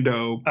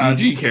rando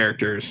BG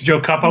characters.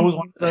 Joe Cuppa was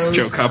one of those.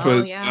 Joe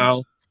Cuppa as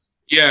well.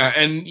 Yeah,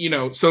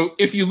 and so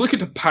if you look at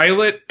the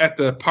pilot at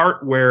the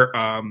part where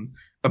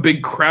a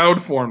big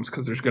crowd forms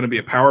because there's going to be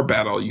a power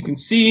battle, you can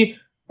see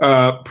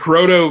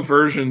proto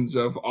versions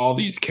of all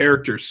these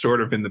characters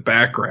sort of in the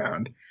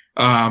background.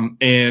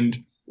 And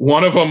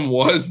one of them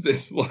was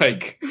this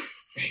like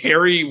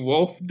hairy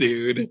wolf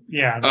dude.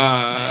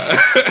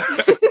 Yeah.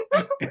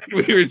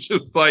 We were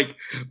just like,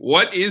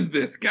 what is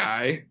this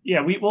guy?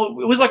 Yeah, it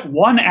was like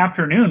one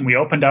afternoon we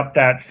opened up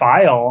that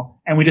file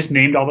and we just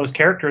named all those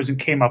characters and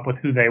came up with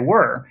who they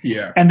were.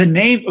 Yeah. And the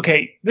name,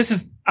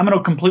 I'm going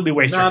to completely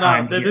waste your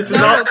time. This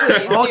is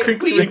all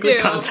Crinkly Wrinkly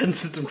content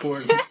is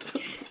important.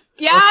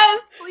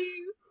 Yes,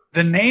 please.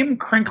 The name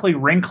Crinkly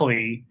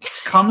Wrinkly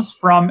comes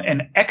from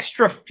an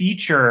extra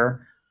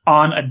feature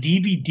on a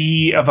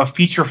DVD of a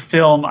feature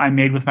film I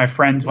made with my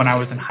friends when I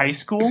was in high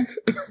school.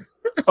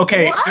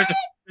 Okay,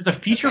 there's a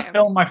feature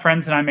film my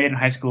friends and I made in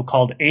high school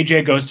called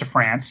AJ Goes to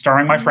France,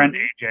 starring my friend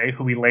AJ,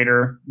 who we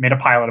later made a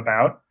pilot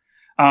about.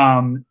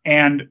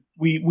 And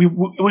we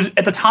it was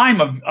at the time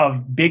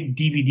of big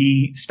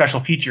DVD special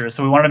features,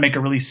 so we wanted to make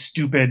a really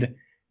stupid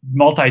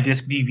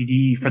multi-disc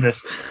DVD for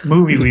this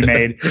movie we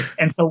made.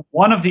 And so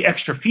one of the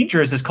extra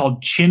features is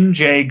called Chin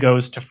J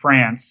Goes to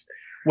France,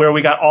 where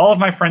we got all of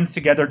my friends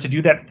together to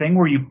do that thing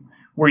where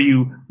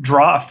you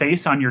draw a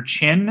face on your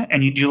chin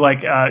and you do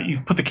like you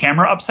put the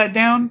camera upside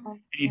down and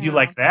you do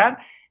like that.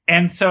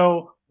 And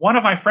so one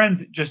of my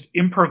friends just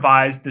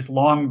improvised this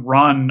long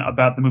run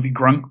about the movie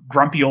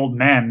Grumpy Old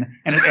Men,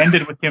 and it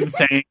ended with him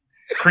saying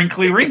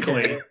 "Crinkly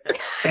Wrinkly,"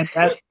 and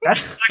that's where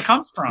that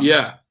comes from.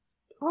 Yeah.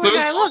 So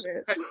I love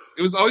it.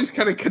 It was always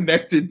kind of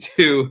connected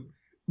to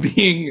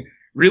being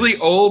really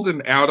old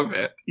and out of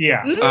it.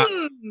 Yeah.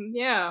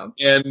 Yeah.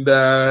 And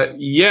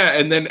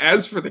and then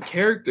as for the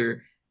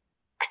character,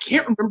 I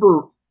can't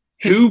remember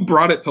who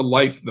brought it to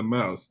life the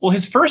most. Well,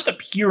 his first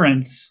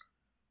appearance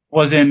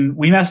was in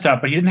We Messed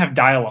Up, but he didn't have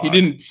dialogue. He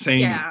didn't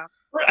say anything. Yeah.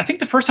 I think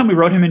the first time we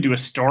wrote him into a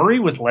story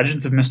was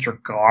Legends of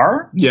Mr.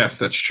 Gar. Yes,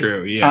 that's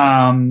true.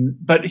 Yeah.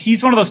 But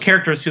he's one of those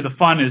characters who the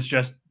fun is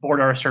just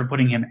Bordar started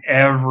putting him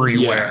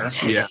everywhere.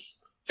 Yeah.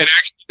 And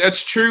actually,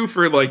 that's true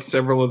for like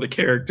several of the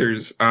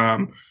characters.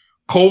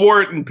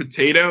 Colwart and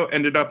Potato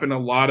ended up in a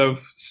lot of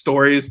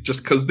stories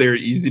just because they're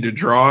easy to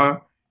draw.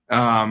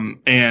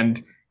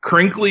 And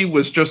Crinkly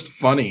was just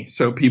funny,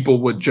 so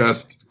people would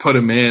just put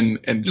him in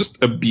and just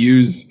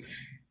abuse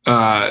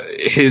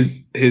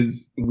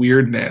his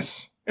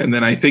weirdness. And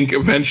then I think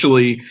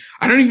eventually,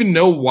 I don't even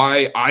know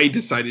why I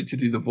decided to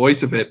do the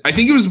voice of it. I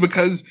think it was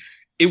because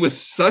it was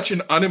such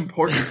an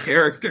unimportant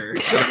character.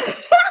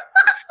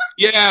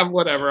 Yeah,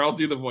 whatever. I'll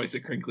do the voice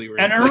of Crinkly.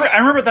 And I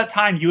remember at that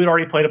time you had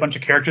already played a bunch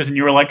of characters, and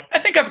you were like, "I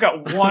think I've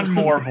got one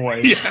more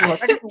voice." Yeah.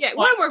 Yeah,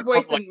 one more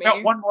voice than me.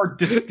 Got one more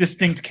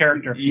distinct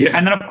character. Yeah.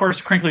 And then of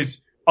course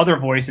Crinkly's other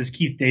voice is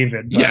Keith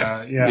David. But,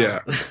 Yes. yeah.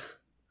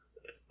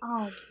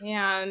 Oh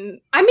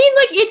man, I mean,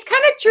 like it's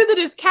kind of true that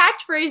his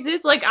catchphrase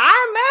is like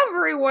 "I'm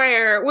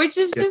everywhere," which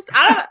is just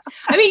I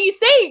mean, you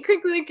say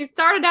Crinkly Link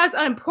started as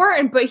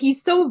unimportant, but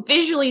he's so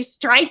visually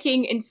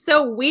striking and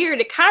so weird.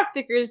 It kind of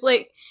figures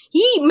like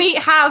he may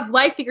have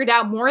life figured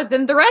out more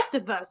than the rest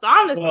of us.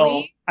 Honestly,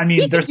 Well, I mean,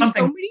 he there's can do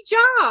something so many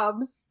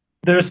jobs.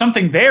 there's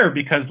something there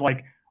because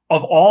like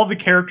of all the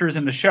characters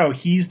in the show,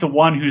 he's the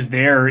one who's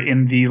there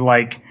in the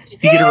like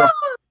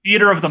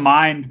theater of the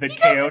mind that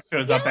KO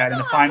shows up at in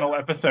the final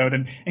episode,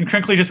 and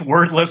Crinkly just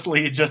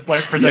wordlessly just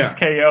like presents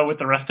KO with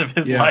the rest of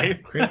his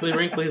life. Crinkly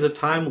Wrinkly's a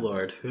Time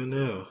Lord. Who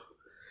knew?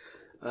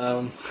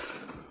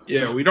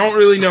 Yeah, we don't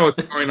really know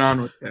what's going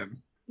on with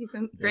him. He's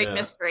a great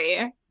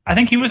mystery. I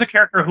think he was a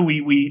character who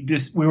we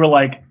were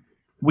like,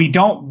 we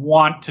don't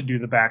want to do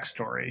the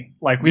backstory.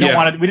 Like we didn't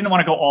want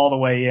to go all the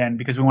way in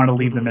because we wanted to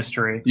leave the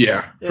mystery.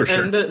 Yeah, for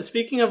sure. And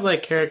speaking of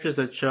like characters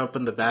that show up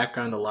in the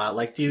background a lot,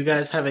 like do you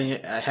guys have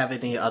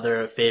any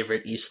other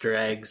favorite Easter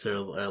eggs or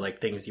like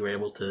things you were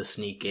able to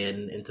sneak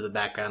into the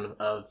background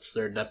of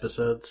certain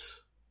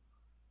episodes?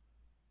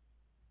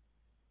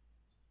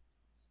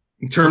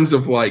 In terms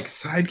of like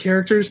side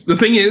characters, the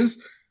thing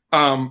is,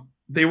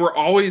 they were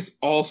always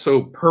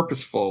also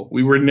purposeful.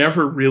 We were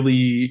never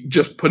really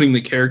just putting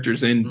the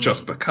characters in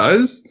just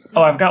because.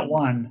 Oh, I've got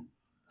one.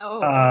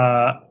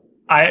 Oh.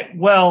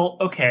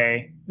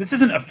 Okay. This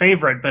isn't a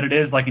favorite, but it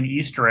is like an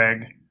Easter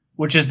egg,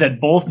 which is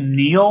that both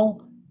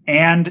Neil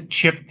and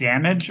Chip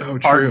Damage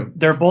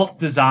they're both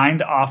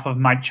designed off of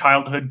my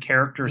childhood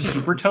character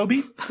Super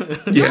Toby.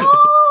 Yeah.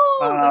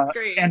 Oh, that's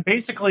great. And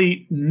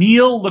basically,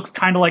 Neil looks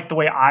kind of like the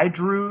way I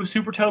drew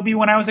Super Toby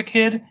when I was a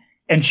kid,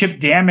 and Chip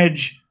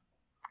Damage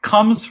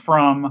comes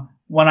from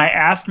when I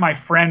asked my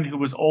friend who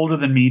was older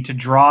than me to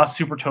draw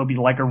Super Toby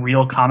like a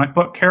real comic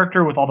book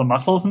character with all the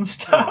muscles and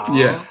stuff. Aww.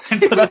 Yeah.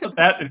 And so that's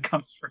what it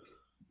comes from.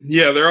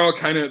 Yeah,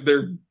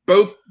 they're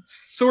both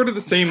sort of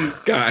the same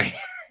guy.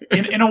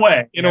 In a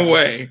way. In a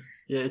way.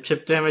 Yeah,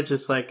 Chip Damage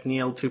is like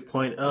Neil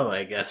 2.0,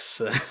 I guess.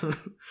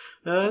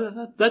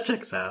 That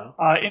checks out.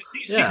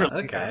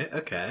 Secretly.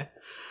 Okay.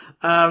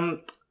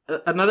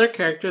 Another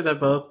character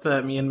that both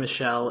me and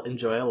Michelle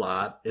enjoy a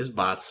lot is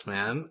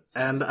Botsman,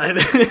 and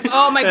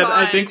oh my god,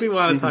 I think we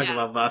want to talk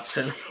about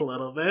Botsman a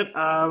little bit.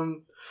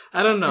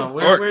 I don't know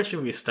where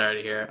should we start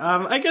here.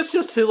 I guess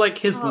just to like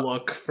his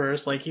look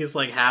first. Like he's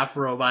like half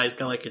robot. He's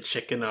got like a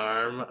chicken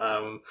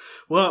arm.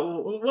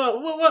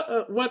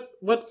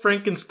 What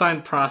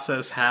Frankenstein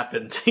process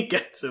happened to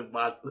get to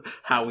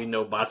how we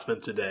know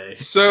Botsman today?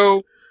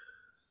 So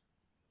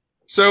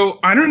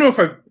I don't know if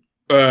I've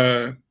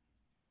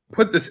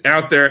put this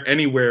out there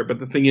anywhere, but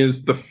the thing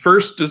is, the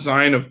first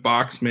design of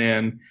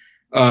Boxman,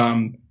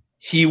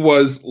 he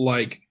was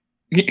like,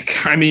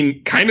 I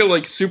mean, kind of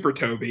like Super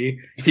Toby.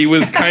 He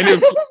was kind of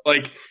just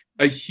like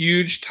a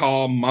huge,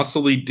 tall,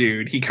 muscly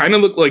dude. He kind of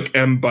looked like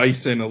M.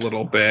 Bison a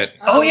little bit.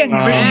 Oh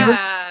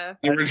yeah,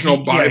 the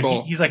original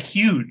Bible. He's like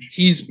huge.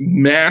 He's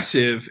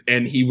massive,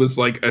 and he was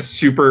like a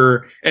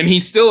super, and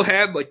he still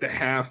had like the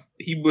half.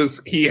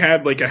 He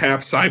had like a half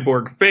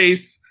cyborg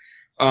face.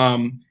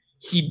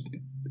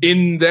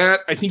 In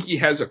that, I think he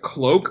has a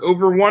cloak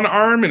over one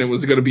arm, and it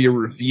was going to be a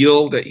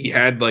reveal that he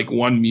had like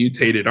one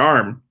mutated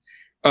arm.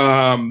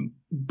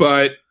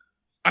 But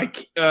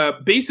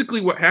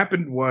basically what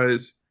happened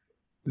was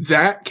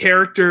that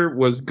character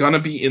was going to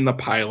be in the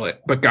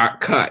pilot, but got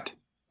cut.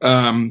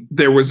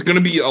 There was going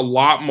to be a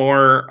lot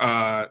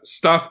more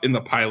stuff in the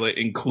pilot,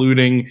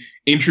 including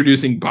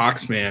introducing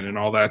Boxman and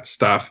all that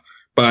stuff.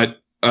 But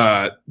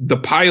the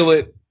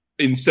pilot,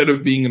 instead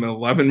of being an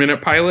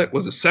 11-minute pilot,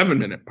 was a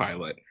 7-minute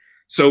pilot.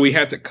 So we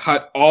had to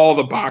cut all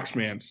the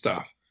Boxman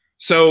stuff.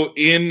 So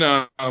in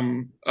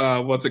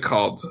what's it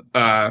called?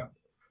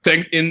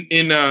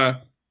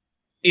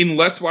 In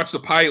Let's Watch the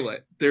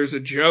Pilot, there's a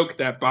joke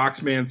that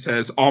Boxman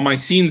says, "All my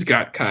scenes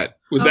got cut."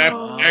 Well,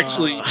 that's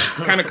actually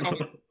kind of coming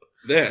from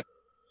this.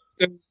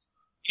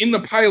 In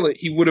the pilot,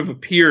 he would have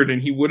appeared, and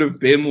he would have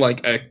been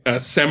like a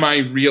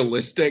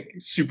semi-realistic,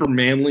 super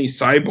manly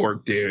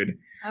cyborg dude.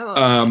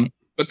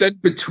 But then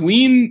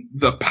between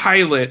the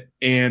pilot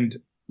and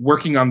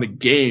working on the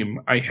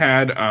game, I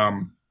had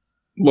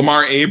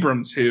Lamar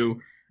Abrams, who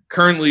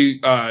currently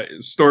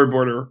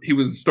storyboarder. He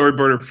was a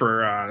storyboarder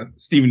for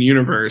Steven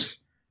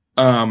Universe.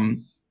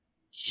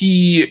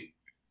 He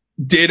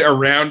did a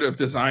round of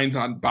designs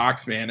on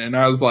Boxman, and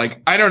I was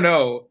like, I don't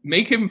know,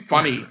 make him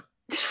funny.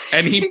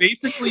 And he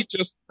basically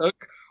just took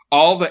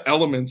all the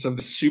elements of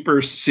the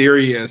super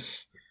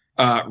serious,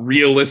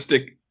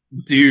 realistic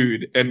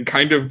dude and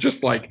kind of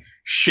just like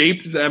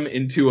shaped them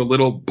into a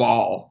little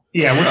ball.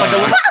 Yeah, which like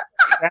a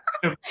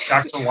little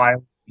Dr.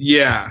 Wily.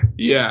 Yeah.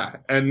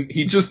 And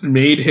he just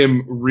made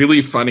him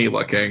really funny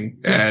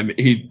looking, and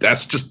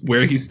that's just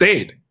where he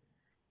stayed.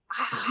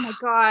 Oh my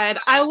god,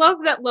 I love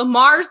that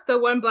Lamar's the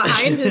one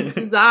behind his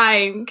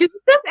design, because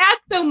it does add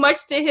so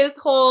much to his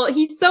whole.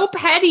 He's so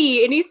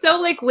petty and he's so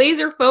like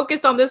laser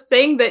focused on this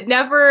thing that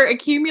never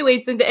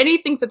accumulates into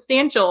anything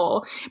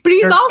substantial. But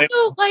he's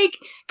also like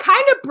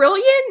kind of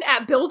brilliant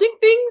at building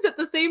things at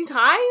the same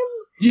time.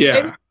 Yeah.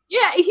 And,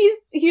 yeah,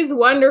 he's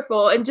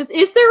wonderful. And just,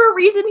 is there a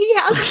reason he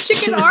has a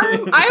chicken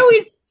arm?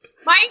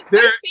 My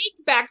fake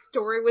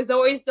backstory was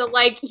always that,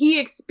 like, he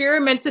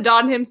experimented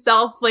on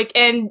himself, like,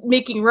 and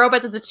making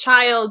robots as a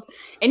child,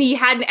 and he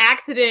had an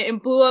accident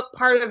and blew up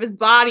part of his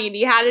body, and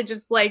he had to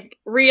just, like,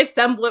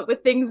 reassemble it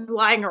with things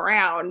lying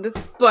around.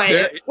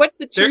 But what's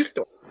the true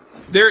story?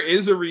 There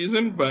is a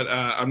reason, but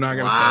I'm not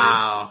going to tell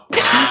Wow.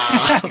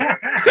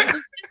 This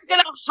is going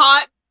to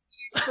haunt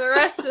me for the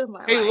rest of my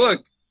life. you. Hey,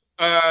 look.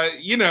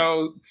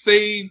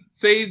 Say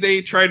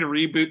they try to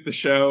reboot the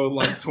show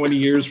like 20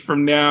 years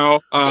from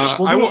now.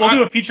 We'll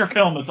do a feature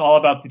film that's all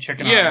about the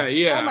chicken arm.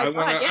 Yeah. Oh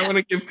I want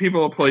to give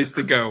people a place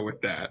to go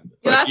with that.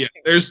 Yeah, But yeah,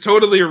 there's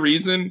totally a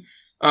reason.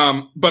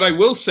 But I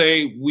will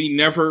say we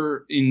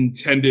never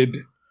intended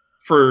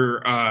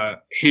for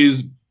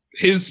his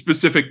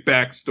specific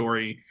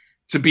backstory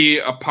to be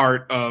a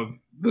part of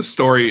the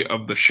story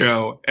of the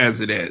show as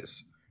it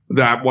is.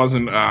 That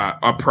wasn't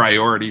a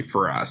priority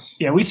for us.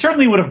 Yeah, we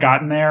certainly would have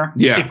gotten there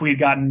if we had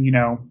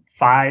gotten,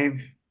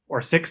 5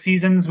 or 6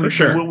 seasons. We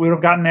would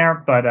have gotten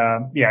there. But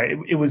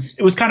it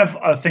was kind of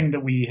a thing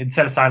that we had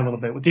set aside a little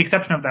bit, with the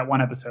exception of that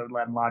one episode,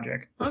 Latin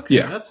Logic. Okay,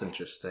 that's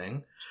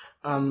interesting.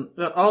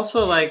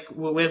 Also, like,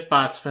 with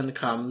Botsman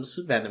comes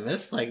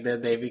Venomous. Like,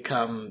 they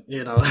become,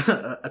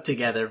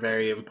 together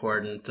very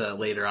important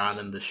later on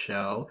in the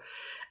show.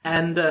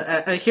 And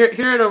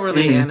here at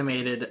Overly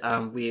Animated,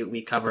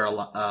 we cover a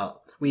lot.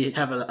 We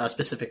have a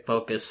specific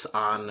focus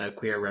on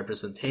queer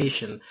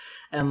representation,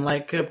 and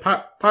like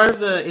part of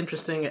the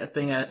interesting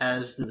thing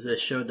as the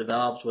show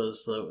developed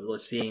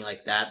was seeing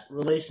like that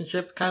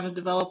relationship kind of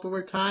develop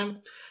over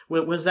time.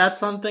 Was that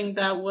something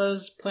that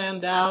was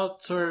planned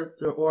out,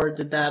 or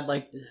did that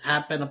like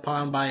happen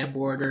upon by a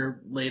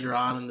border later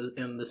on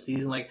in the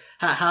season? Like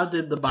how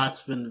did the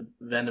Botsman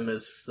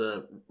Venomous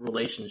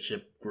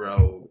relationship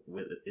grow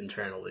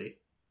internally?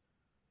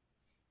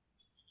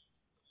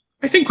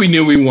 I think we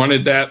knew we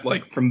wanted that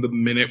like from the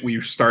minute we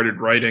started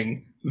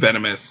writing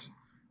Venomous.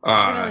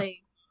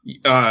 Really?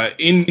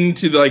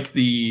 Into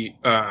the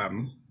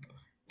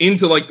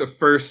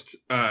first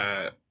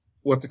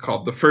what's it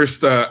called? The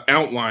first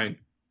outline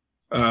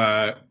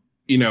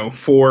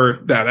for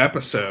that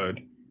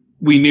episode.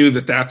 We knew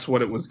that that's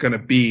what it was going to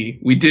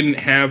be. We didn't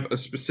have a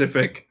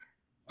specific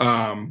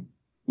design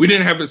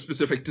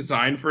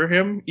for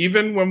him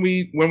even when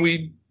we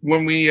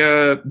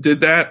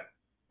did that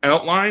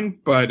outline,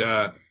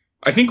 but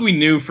I think we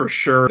knew for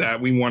sure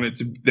that we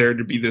wanted there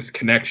to be this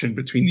connection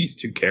between these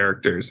two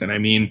characters. And I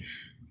mean,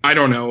 I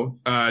don't know.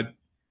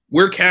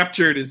 We're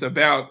Captured is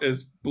about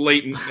as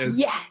blatant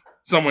as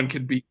someone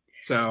could be.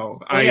 So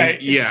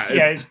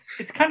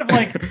it's kind of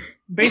like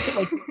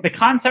basically the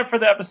concept for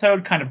the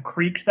episode kind of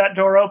creaked that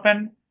door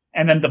open,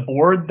 and then the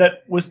board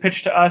that was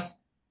pitched to us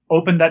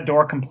opened that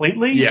door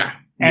completely. Yeah.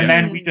 And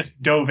then we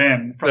just dove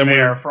in from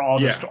there for all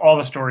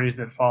the stories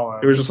that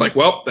followed. It was just like,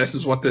 well, this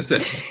is what this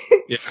is.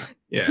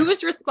 Yeah. Who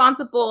was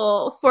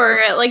responsible for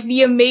like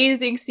the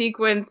amazing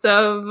sequence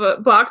of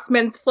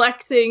Boxman's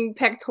flexing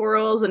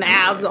pectorals and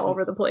abs all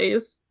over the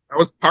place? That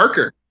was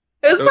Parker.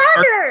 It was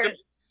Parker.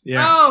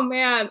 Yeah. Oh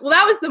man. Well,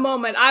 that was the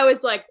moment I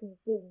was like,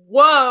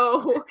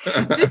 whoa,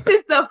 this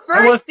is the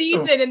first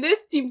season and this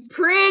seems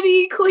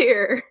pretty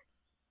clear.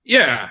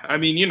 Yeah. I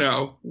mean,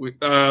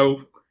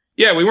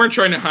 we weren't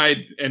trying to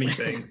hide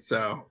anything,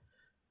 so.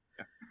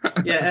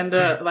 Yeah, and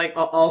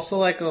also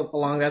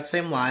along that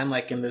same line,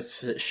 like in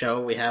this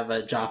show, we have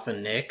Joff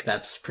and Nick.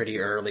 That's pretty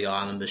early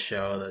on in the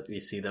show that we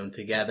see them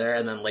together,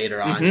 and then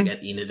later on you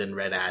get Enid and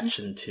Red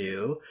Action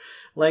too.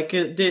 Like,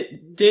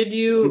 did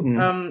you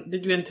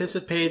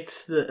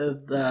anticipate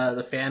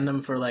the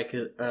fandom for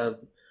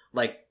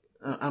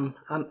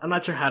I'm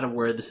not sure how to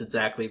word this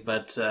exactly,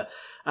 but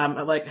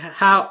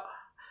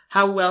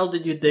how well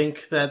did you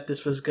think that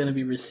this was going to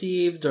be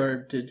received,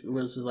 or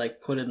was it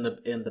like put in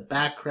the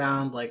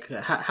background? Like,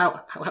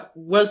 how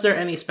was there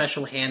any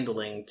special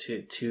handling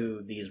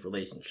to these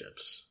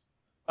relationships?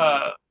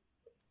 I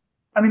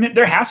mean,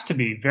 there has to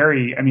be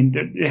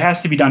it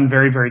has to be done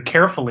very, very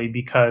carefully,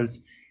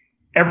 because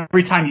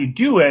every time you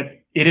do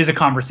it, it is a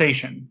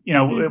conversation,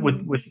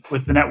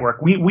 with the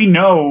network. We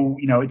know,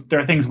 there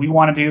are things we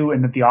want to do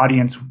and that the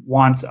audience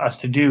wants us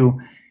to do.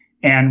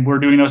 And we're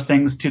doing those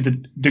things to the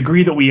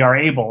degree that we are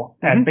able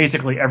at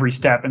basically every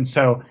step. And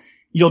so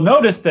you'll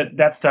notice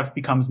that stuff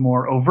becomes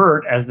more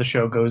overt as the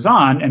show goes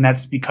on. And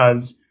that's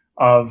because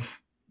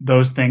of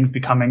those things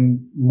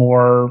becoming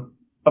more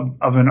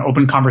of an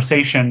open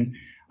conversation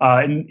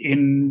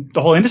in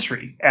the whole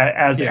industry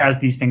as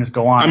these things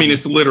go on. I mean,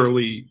 it's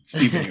literally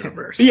Steven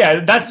Universe.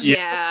 Yeah.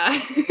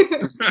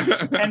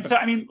 And so,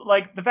 I mean,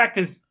 like, the fact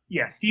is,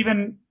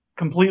 Steven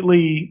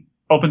completely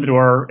opened the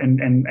door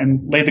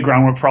and laid the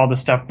groundwork for all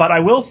this stuff. But I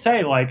will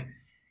say, like,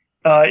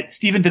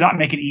 Steven did not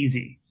make it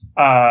easy.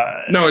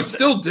 No, it's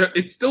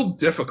still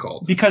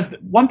difficult. Because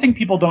one thing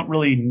people don't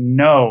really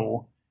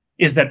know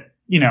is that,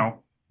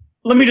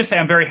 let me just say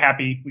I'm very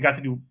happy we got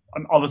to do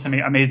all this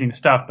amazing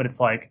stuff, but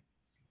it's like,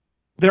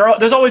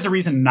 there's always a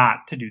reason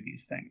not to do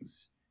these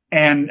things.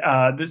 And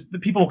the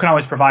people can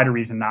always provide a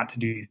reason not to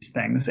do these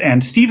things.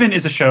 And Steven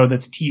is a show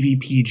that's TV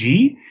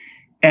PG,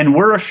 and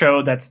we're a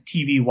show that's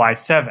TV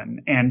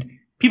Y7. And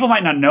people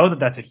might not know that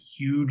that's a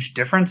huge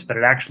difference, but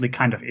it actually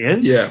kind of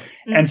is. Yeah.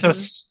 And so,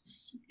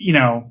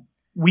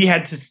 we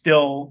had to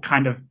still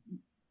kind of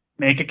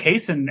make a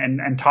case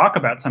and talk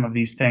about some of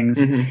these things.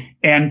 Mm-hmm.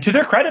 And to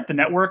their credit, the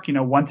network,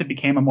 once it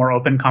became a more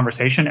open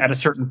conversation at a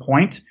certain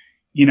point,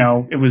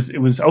 it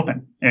was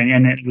open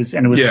and it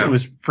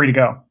was free to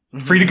go.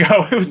 Mm-hmm. Free to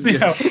go. It was,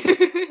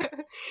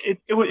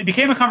 it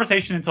became a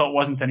conversation until it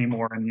wasn't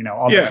anymore, and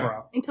all bets were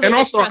up. And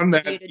also on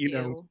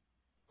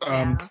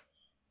that,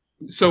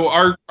 so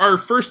our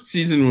first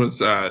season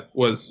was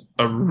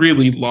a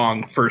really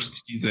long first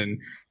season.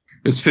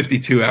 It was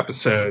 52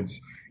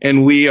 episodes,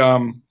 and we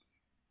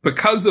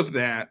because of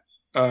that,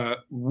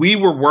 we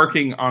were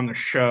working on the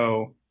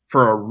show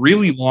for a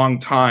really long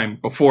time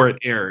before it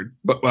aired,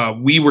 but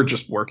we were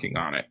just working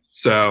on it.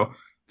 So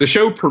the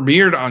show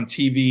premiered on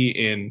TV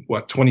in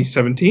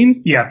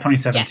 2017? Yeah,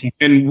 2017. Yes.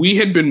 And we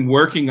had been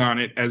working on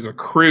it as a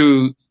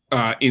crew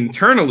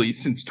internally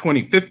since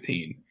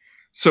 2015.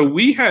 So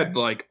we had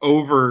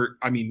over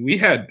a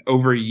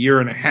year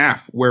and a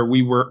half where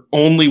we were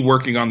only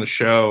working on the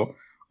show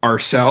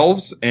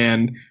ourselves.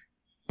 And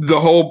the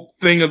whole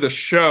thing of the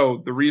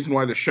show, the reason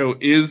why the show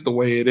is the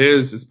way it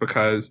is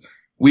because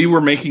we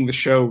were making the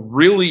show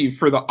really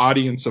for the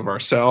audience of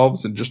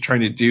ourselves and just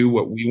trying to do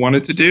what we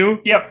wanted to do.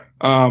 Yep.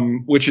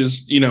 Which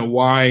is,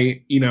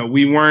 why,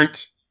 we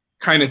weren't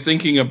kind of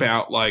thinking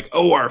about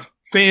our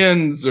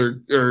fans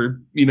or right.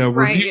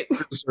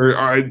 reviewers or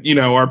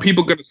are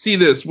people going to see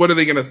this? What are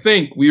they going to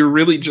think? We were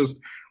really just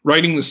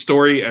writing the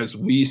story as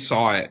we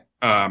saw it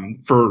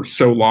for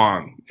so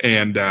long.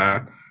 And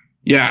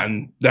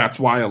and that's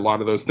why a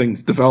lot of those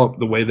things developed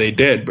the way they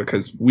did,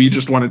 because we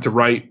just wanted to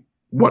write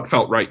what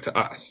felt right to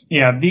us.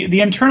 Yeah,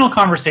 the internal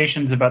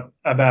conversations about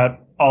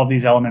all of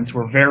these elements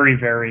were very,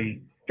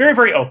 very, very,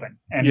 very open,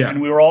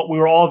 and we were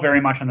all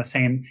very much on the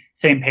same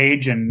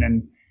page,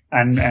 and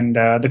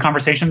the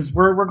conversations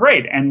were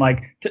great. And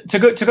to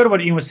go to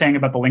what Ian was saying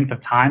about the length of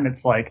time,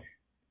 it's like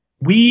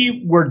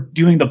we were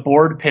doing the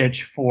board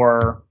pitch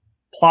for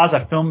Plaza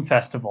Film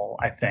Festival,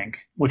 I think,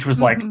 which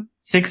was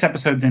 6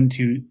 episodes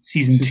into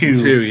season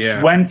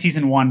 2, when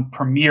season 1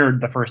 premiered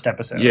the first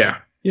episode. Yeah.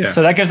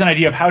 So that gives an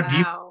idea of how deep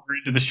we were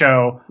into the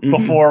show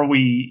before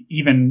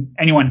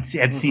anyone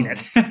had seen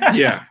it.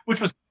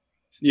 which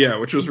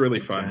was really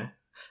fun.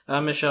 Okay.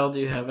 Michelle, do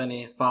you have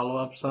any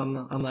follow-ups on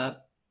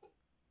that?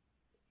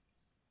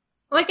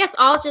 Well, I guess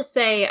I'll just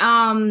say,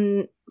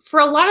 for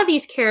a lot of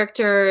these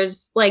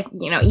characters,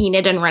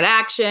 Enid and Red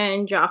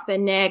Action, Jaffa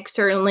and Nick,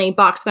 certainly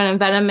Boxman and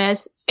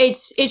Venomous,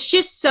 it's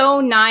just so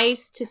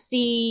nice to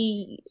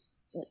see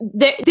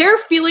their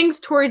feelings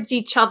towards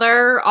each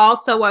other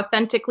also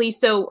authentically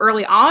so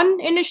early on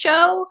in the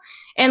show.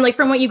 And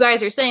from what you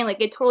guys are saying,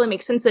 it totally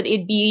makes sense that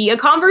it'd be a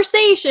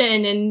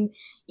conversation and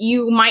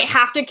you might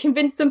have to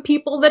convince some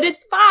people that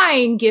it's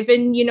fine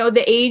given,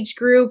 the age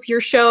group your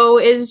show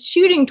is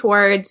shooting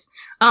towards.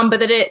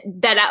 But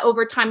that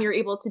over time you're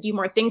able to do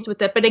more things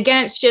with it. But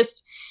again, it's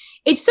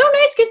so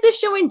nice because this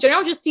show in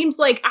general just seems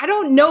like, I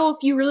don't know if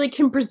you really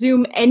can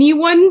presume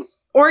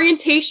anyone's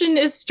orientation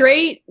is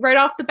straight right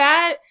off the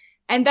bat.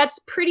 And that's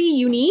pretty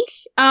unique.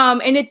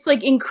 And it's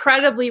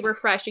incredibly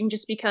refreshing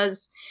just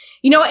because,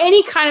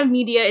 any kind of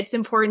media, it's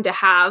important to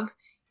have,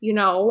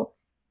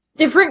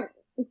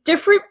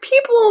 different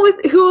people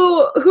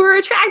who are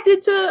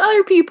attracted to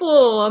other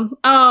people.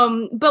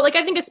 But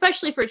I think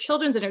especially for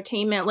children's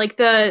entertainment,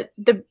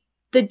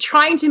 the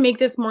trying to make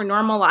this more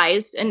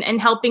normalized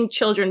and helping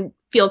children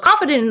feel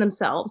confident in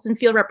themselves and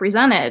feel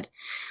represented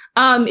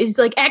is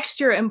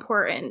extra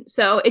important.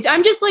 So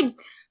I'm just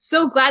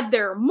so glad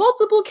there are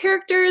multiple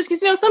characters,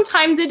 because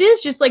sometimes it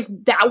is just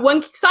that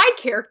one side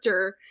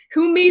character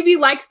who maybe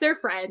likes their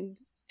friend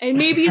and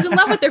maybe is in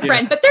love with their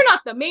friend, but they're not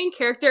the main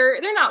character.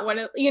 They're not one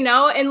of, and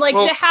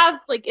to have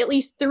at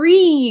least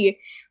 3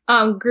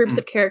 groups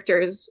of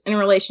characters in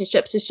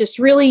relationships is just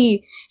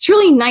it's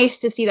really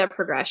nice to see that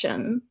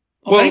progression.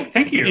 Well,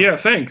 thank you. Yeah,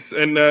 thanks.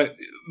 And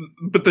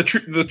but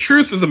the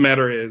truth of the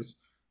matter is,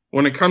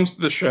 when it comes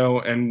to the show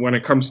and when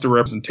it comes to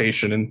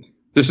representation, and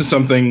this is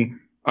something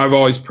I've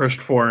always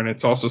pushed for, and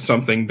it's also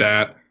something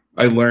that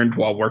I learned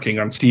while working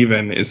on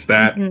Steven, is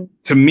that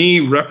to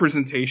me,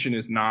 representation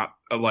is not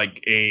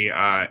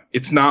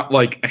it's not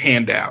like a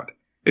handout.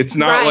 It's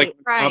not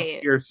up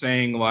here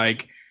saying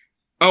like,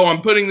 oh,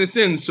 I'm putting this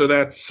in so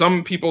that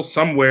some people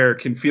somewhere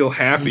can feel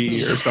happy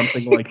or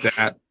something like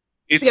that.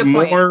 It's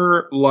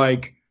more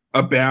like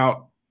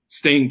about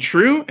staying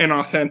true and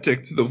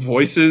authentic to the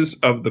voices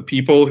of the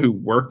people who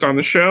worked on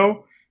the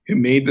show, who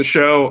made the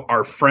show,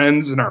 our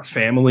friends and our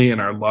family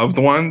and our loved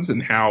ones,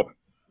 and how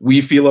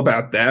we feel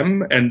about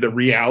them and the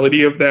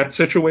reality of that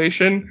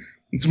situation.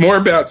 It's more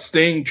about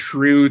staying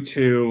true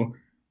to,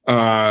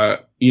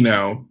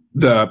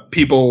 the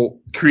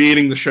people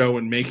creating the show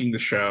and making the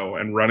show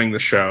and running the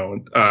show,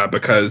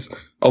 because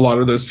a lot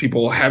of those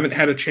people haven't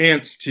had a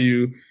chance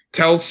to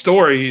tell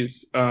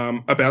stories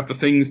about the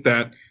things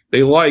that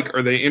they like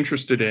or they're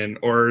interested in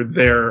or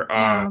their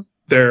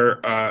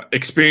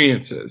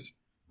experiences.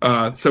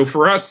 So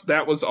for us,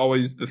 that was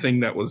always the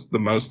thing that was the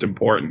most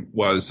important,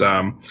 was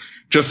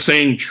just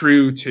staying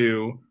true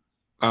to,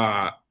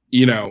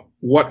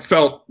 what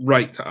felt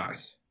right to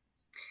us.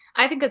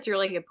 I think that's a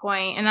really good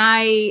point. And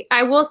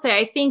I will say,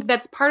 I think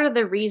that's part of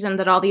the reason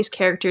that all these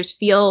characters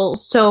feel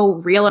so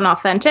real and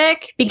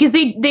authentic, because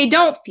they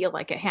don't feel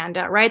like a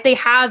handout, right? They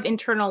have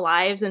internal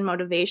lives and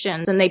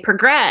motivations, and they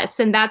progress.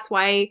 And that's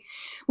why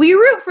we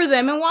root for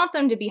them and want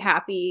them to be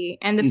happy.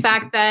 And the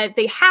fact that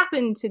they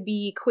happen to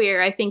be queer,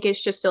 I think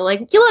is just so like,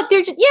 look,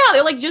 they're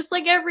like just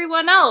like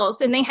everyone else.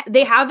 And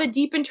they have a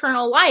deep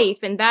internal life.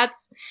 And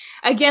that's,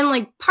 again,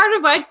 like part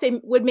of what I'd say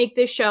would make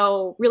this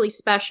show really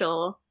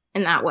special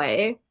in that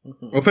way.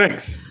 Well,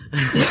 thanks.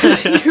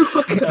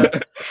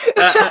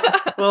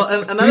 Well,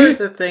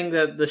 another thing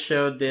that the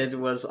show did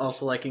was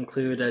also like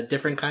include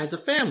different kinds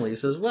of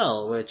families as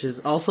well, which is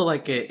also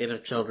like in a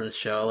children's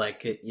show.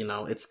 Like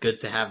it's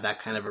good to have that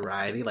kind of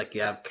variety. Like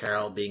you have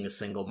Carol being a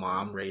single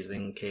mom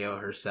raising KO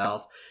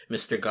herself.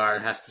 Mr.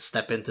 Guard has to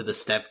step into the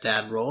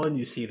stepdad role, and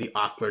you see the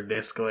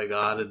awkwardness going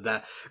on in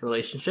that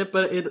relationship.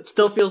 But it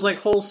still feels like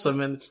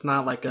wholesome, and it's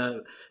not like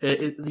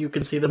you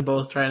can see them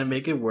both trying to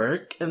make it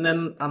work. And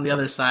then on the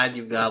other side,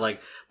 you've got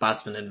like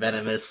Botsman and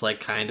Venomous, like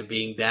kind of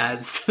being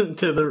dads to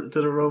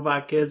the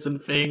robot kids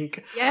and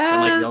Fink. Yes.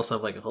 And like you also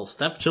have like a whole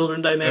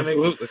stepchildren dynamic.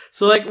 Absolutely.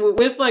 So like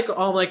with like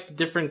all like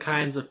different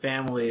kinds of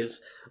families,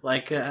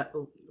 like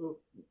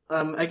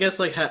I guess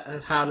like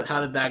how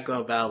did that go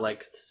about,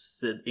 like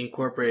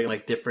incorporating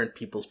like different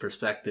people's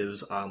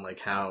perspectives on like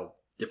how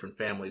different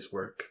families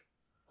work?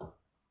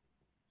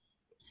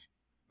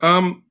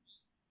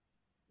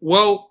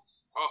 Well,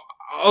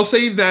 I'll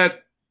say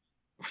that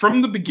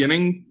from the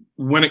beginning,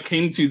 when it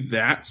came to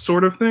that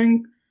sort of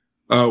thing,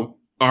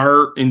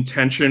 our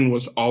intention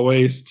was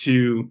always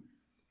to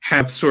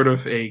have sort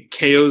of a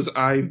KO's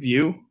eye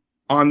view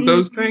on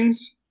those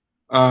things,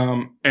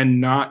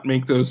 and not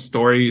make those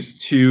stories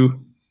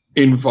too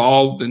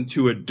involved and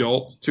too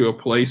adult to a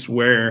place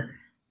where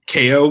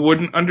KO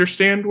wouldn't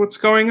understand what's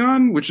going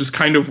on, which is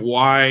kind of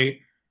why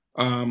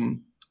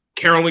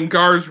Carol and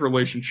Gar's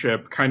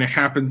relationship kind of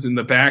happens in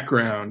the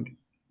background,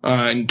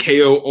 and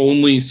KO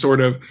only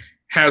sort of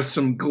has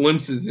some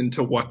glimpses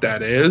into what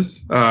that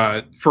is.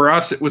 For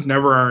us, it was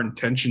never our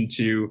intention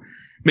to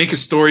make a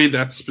story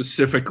that's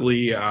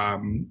specifically,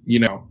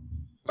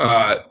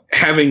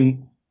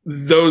 having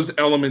those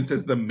elements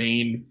as the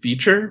main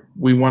feature.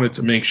 We wanted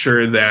to make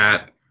sure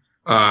that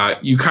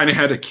you kind of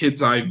had a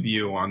kid's eye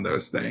view on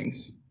those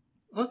things.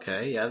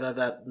 Okay, yeah,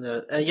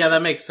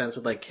 that makes sense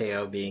with like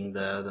KO being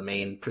the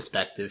main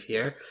perspective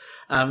here.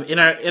 In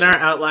our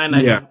outline,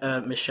 I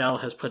think Michelle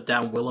has put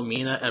down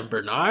Wilhelmina and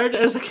Bernard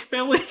as a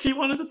family she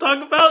wanted to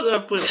talk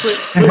about. Please.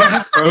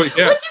 Oh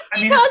yeah, which is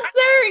because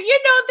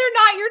they're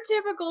not your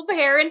typical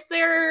parents.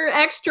 They're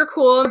extra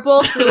cool. They're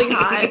both really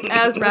hot,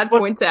 as Brad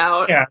points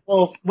out. Yeah,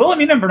 well,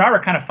 Wilhelmina and Bernard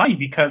are kind of funny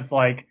because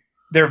like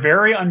they're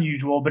very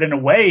unusual, but in a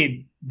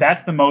way,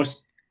 that's the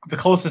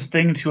closest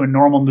thing to a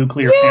normal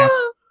nuclear family.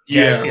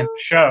 In the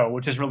show,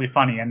 which is really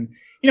funny. And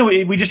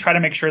we just try to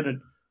make sure that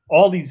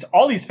all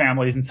these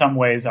families in some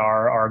ways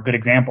are good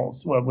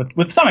examples,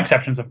 with some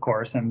exceptions, of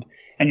course. And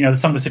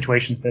some of the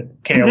situations that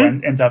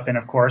KO ends up in,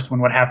 of course,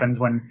 what happens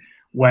when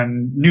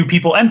new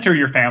people enter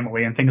your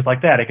family and things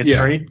like that. It gets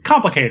very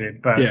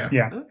complicated. But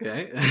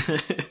okay.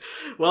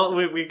 Well,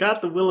 we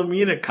got the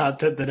Wilhelmina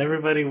content that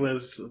everybody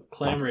was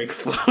clamoring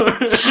for.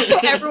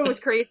 Everyone was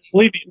crazy.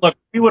 Believe me, look,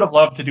 we would have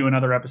loved to do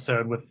another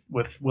episode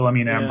with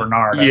Wilhelmina and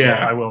Bernard.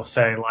 I will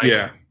say,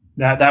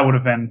 that would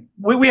have been.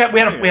 We had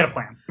a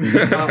plan.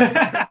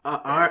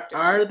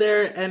 Are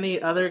there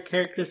any other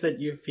characters that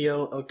you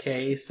feel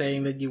okay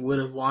saying that you would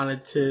have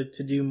wanted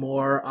to do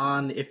more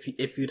on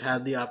if you'd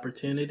had the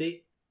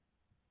opportunity?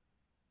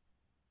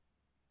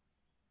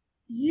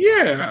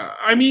 Yeah,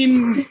 I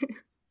mean,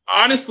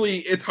 honestly,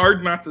 it's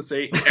hard not to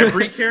say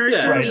every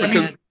character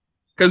because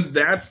because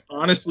that's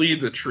honestly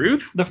the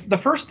truth. The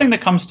first thing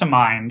that comes to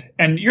mind,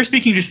 and you're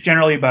speaking just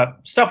generally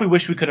about stuff we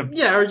wish we could have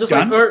or just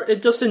done? or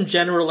just in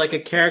general, like a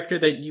character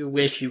that you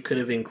wish you could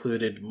have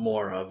included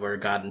more of or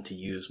gotten to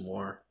use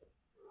more.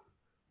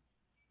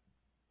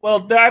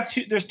 Well,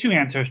 there's two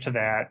answers to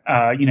that.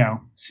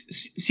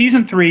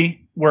 Season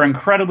 3, we're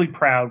incredibly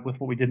proud with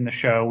what we did in the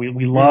show.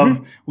 We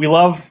love,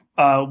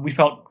 we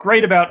felt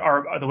great about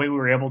the way we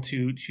were able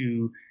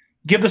to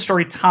give the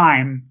story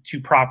time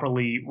to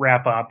properly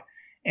wrap up.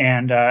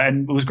 And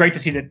it was great to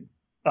see that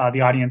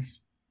the audience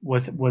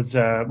was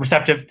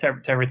receptive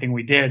to everything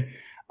we did.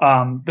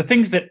 The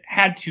things that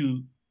had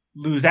to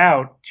lose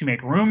out to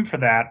make room for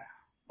that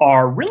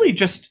are really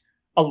just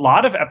a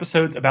lot of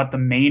episodes about the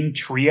main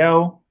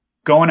trio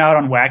going out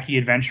on wacky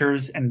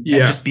adventures and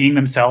just being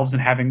themselves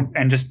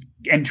and just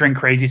entering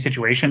crazy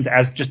situations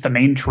as just the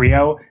main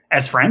trio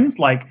as friends.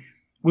 Like,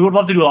 we would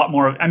love to do a lot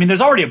more. I mean,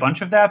 there's already a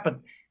bunch of that, but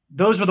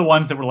those were the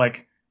ones that were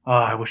like, oh,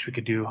 I wish we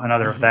could do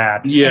another of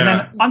that. Yeah. And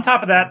then on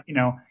top of that,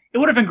 it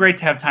would have been great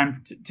to have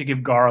time to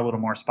give Gar a little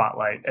more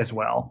spotlight as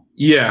well.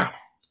 Yeah.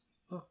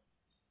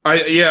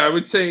 I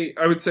would say,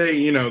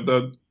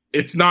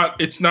 it's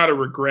not a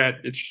regret.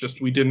 It's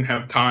just we didn't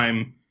have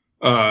time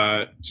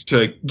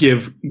to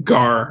give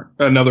Gar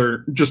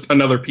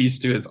another piece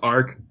to his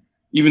arc.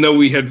 Even though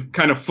we had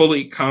kind of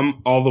fully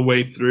come all the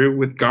way through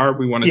with Gar,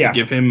 we wanted to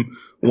give him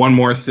one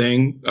more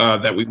thing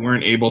that we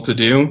weren't able to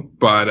do.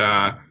 But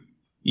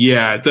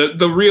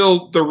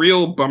the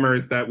real bummer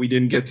is that we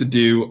didn't get to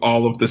do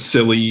all of the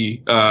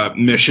silly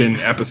mission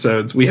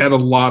episodes. We had a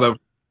lot of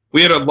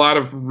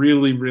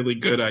really, really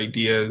good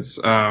ideas.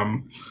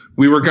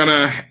 We were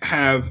gonna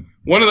have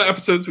one of the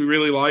episodes we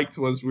really liked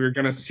was we were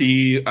gonna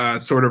see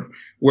sort of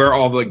where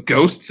all the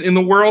ghosts in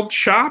the world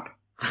shop.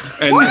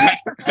 And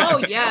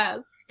Oh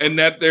yes. And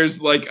that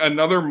there's like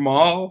another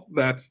mall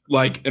that's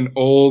like an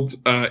old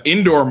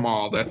indoor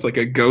mall that's like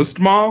a ghost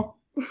mall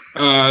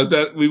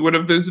that we would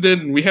have visited,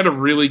 and we had a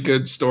really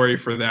good story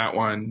for that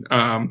one.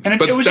 And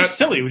it was just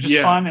silly. It was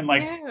just fun, and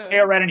like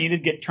Aerith and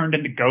Enid get turned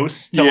into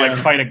ghosts to like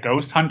fight a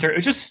ghost hunter. It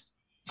was just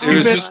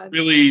stupid. It was just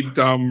really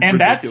dumb,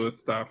 and ridiculous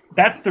stuff.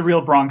 That's the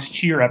real Bronx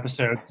Cheer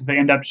episode, because they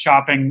end up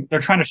shopping.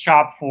 They're trying to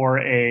shop for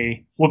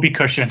a whoopee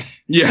cushion.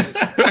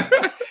 Yes.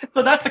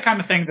 So that's the kind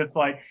of thing that's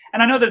like,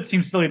 and I know that it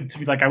seems silly to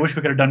be like, I wish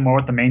we could have done more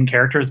with the main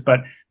characters,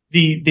 but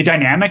the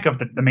dynamic of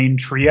the main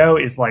trio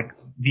is like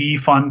the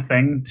fun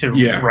thing to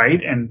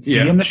write and see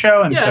in the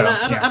show. And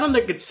I don't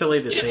think it's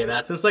silly to say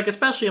that, since like,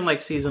 especially in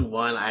like season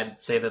 1, I'd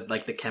say that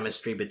like the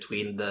chemistry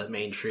between the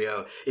main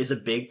trio is a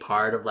big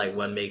part of like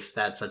what makes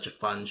that such a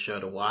fun show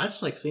to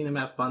watch, like seeing them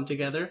have fun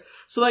together.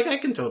 So like, I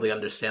can totally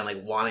understand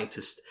like wanting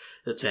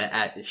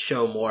to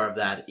show more of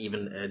that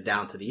even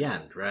down to the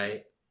end,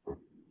 right?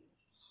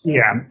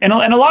 Yeah, and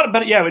a lot of,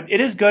 but yeah, it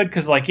is good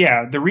because like,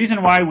 the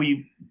reason why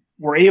we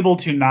were able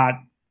to not,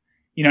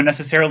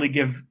 necessarily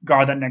give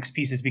Gar that next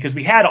piece is because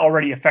we had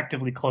already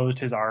effectively closed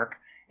his arc,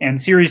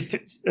 and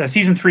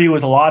season 3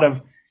 was a lot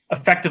of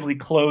effectively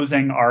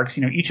closing arcs.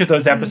 Each of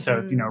those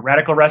episodes,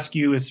 Radical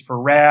Rescue is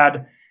for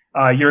Rad,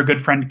 You're a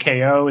Good Friend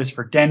KO is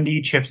for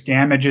Dendy, Chip's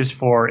Damage is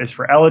for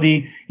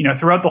Elodie.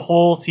 Throughout the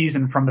whole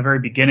season from the very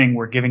beginning,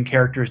 we're giving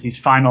characters these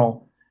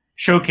final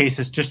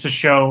showcases just to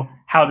show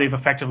how they've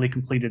effectively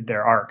completed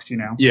their arcs,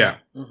 Yeah.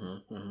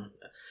 Mm-hmm, mm-hmm.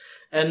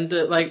 And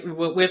like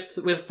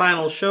with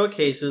final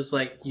showcases,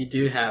 like you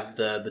do have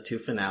the 2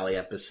 finale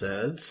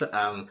episodes.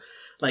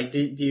 Like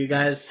do you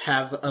guys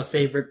have a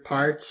favorite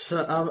part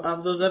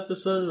of those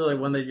episodes, or like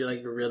one that you're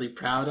like really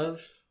proud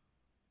of?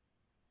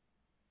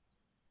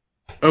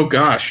 Oh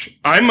gosh,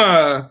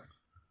 for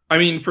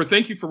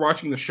Thank You for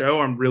Watching the Show,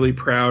 I'm really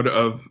proud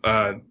of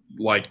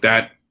like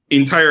that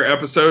entire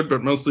episode,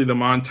 but mostly the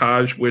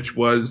montage, which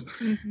was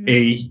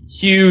a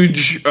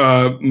huge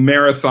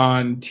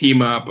marathon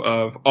team up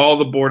of all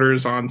the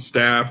boarders on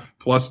staff,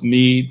 plus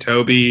me,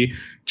 Toby,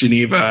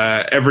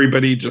 Geneva,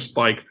 everybody just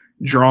like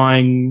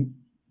drawing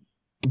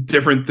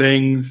different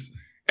things.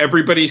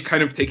 Everybody's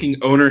kind of taking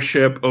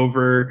ownership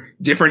over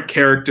different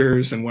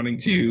characters and wanting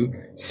to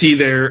see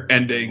their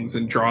endings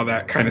and draw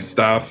that kind of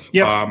stuff.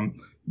 Yep.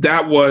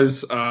 That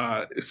was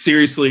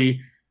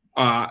seriously,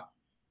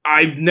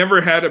 I've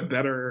never had a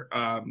better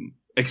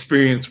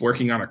experience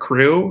working on a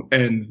crew,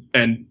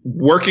 and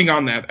working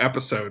on that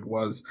episode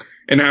was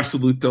an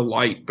absolute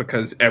delight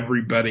because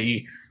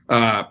everybody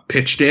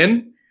pitched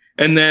in.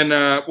 And then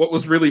what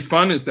was really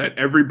fun is that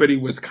everybody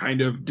was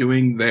kind of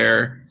doing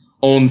their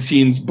own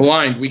scenes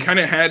blind. We kind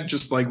of had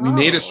just like, we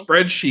made a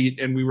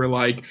spreadsheet and we were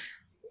like,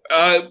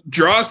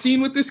 draw a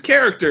scene with this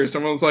character.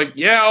 Someone was like,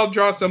 I'll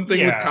draw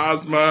something with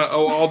Cosma.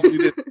 Oh, I'll do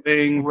this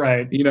thing.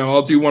 Right.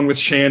 I'll do one with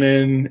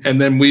Shannon. And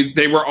then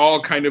they were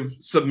all kind of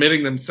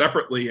submitting them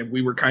separately, and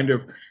we were kind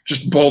of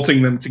just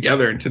bolting them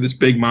together into this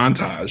big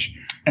montage.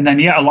 And then,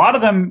 a lot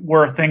of them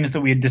were things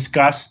that we had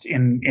discussed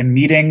in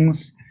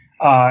meetings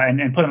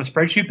and put on a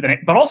spreadsheet,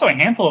 but also a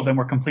handful of them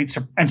were complete,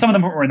 and some of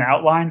them were in the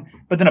outline,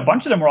 but then a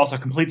bunch of them were also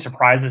complete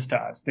surprises to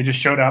us. They just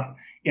showed up,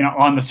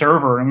 on the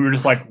server, and we were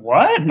just like,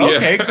 what?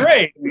 Okay,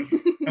 great.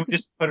 And we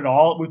just put it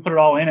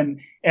all in,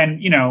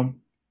 and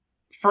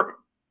for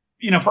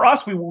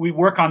us, we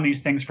work on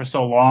these things for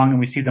so long and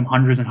we see them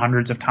hundreds and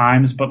hundreds of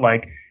times, but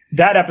like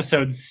that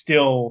episode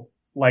still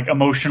like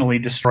emotionally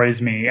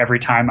destroys me every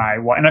time I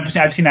watch. And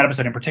I've seen that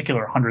episode in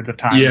particular hundreds of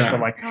times, but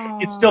like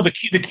it's still the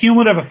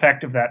cumulative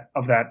effect of that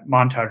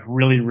montage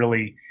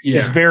really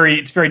is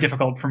it's very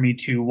difficult for me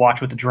to watch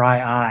with a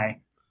dry eye.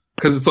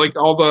 Because it's like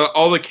all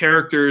the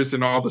characters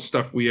and all the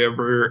stuff we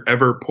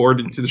ever poured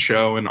into the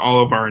show and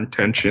all of our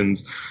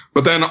intentions,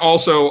 but then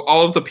also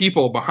all of the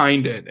people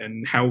behind it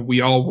and how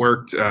we all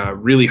worked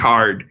really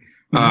hard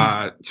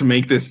to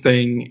make this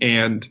thing.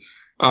 And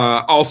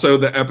also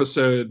the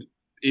episode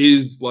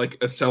is like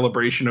a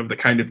celebration of the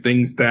kind of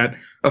things that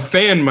a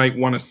fan might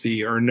want to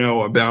see or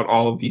know about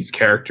all of these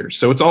characters.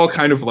 So it's all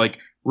kind of like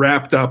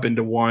wrapped up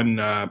into one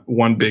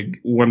big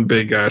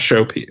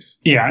showpiece.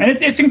 Yeah,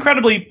 and it's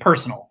incredibly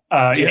personal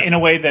in a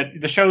way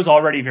that the show is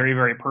already very,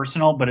 very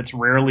personal, but it's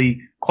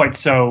rarely quite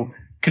so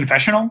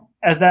confessional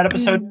as that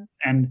episode is.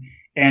 And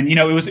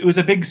it was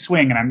a big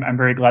swing, and I'm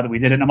very glad that we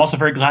did it. And I'm also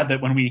very glad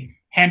that when we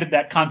handed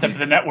that concept to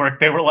the network,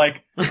 they were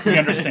like, "We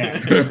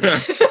understand."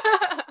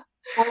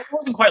 Well, it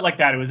wasn't quite like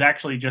that. It was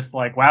actually just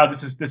like, wow,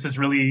 this is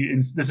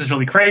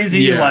really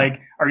crazy. Yeah. Like,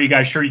 are you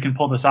guys sure you can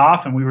pull this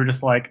off? And we were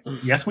just like,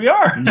 yes, we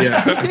are.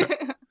 Yeah.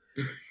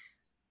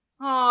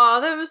 Oh,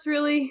 that was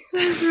really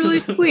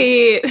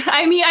sweet.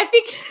 I mean, I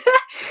think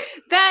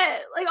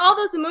that like all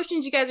those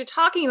emotions you guys are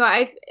talking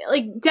about,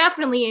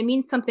 definitely it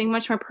means something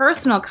much more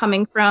personal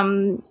coming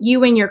from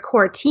you and your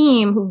core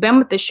team who've been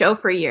with the show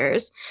for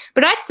years.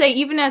 But I'd say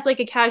even as like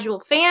a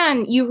casual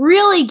fan, you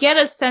really get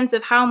a sense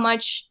of how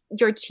much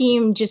your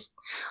team just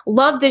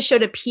loved this show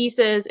to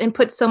pieces and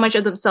put so much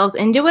of themselves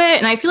into it.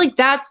 And I feel like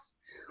that's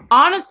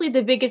honestly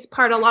the biggest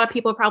part a lot of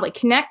people probably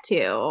connect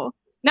to.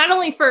 Not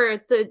only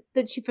for the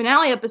two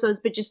finale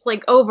episodes, but just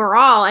like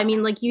overall. I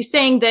mean, like you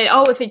saying that,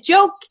 if a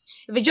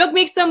joke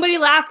makes somebody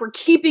laugh, we're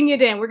keeping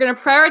it in. We're going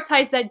to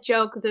prioritize that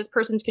joke that this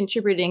person's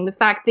contributing. The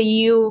fact that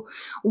you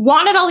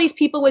wanted all these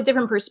people with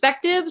different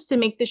perspectives to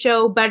make the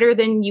show better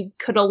than you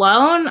could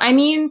alone. I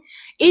mean,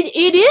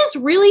 it is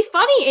really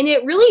funny, and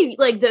it really,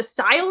 like, the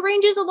style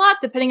ranges a lot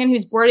depending on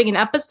who's boarding an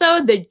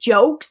episode. The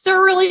jokes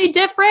are really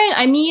different.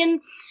 I mean,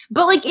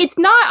 but like, it's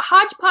not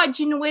hodgepodge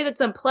in a way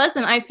that's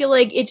unpleasant. I feel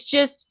like it's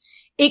just,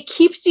 it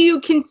keeps you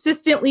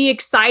consistently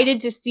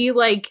excited to see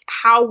like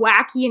how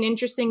wacky and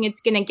interesting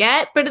it's going to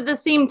get. But at the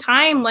same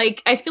time,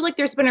 like, I feel like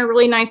there's been a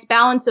really nice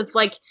balance of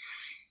like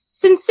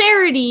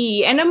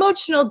sincerity and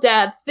emotional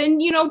depth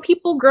and,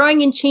 people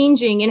growing and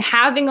changing and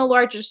having a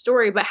larger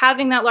story, but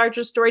having that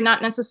larger story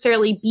not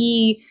necessarily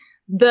be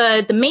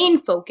the main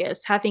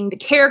focus, having the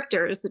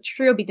characters, the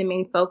trio be the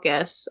main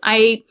focus.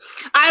 I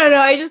don't know.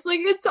 I just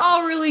like, it's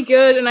all really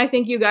good. And I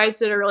think you guys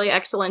did a really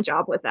excellent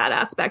job with that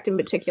aspect in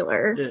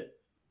particular. Yeah.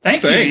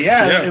 Thanks.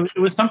 Yeah,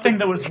 it was something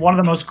that was one of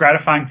the most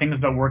gratifying things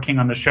about working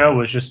on the show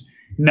was just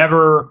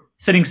never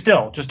sitting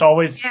still, just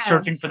always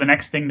searching for the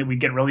next thing that we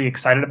get really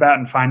excited about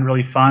and find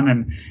really fun.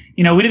 And,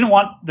 we didn't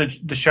want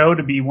the show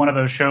to be one of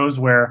those shows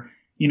where,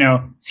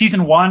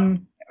 season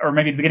 1 or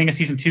maybe the beginning of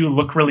season 2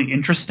 look really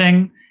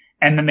interesting,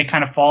 and then they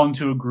kind of fall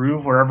into a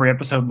groove where every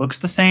episode looks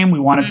the same. We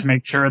wanted to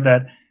make sure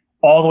that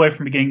all the way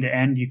from beginning to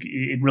end,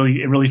 it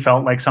really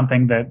felt like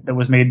something that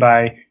was made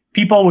by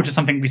people, which is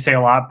something we say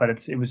a lot, but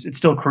it's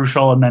still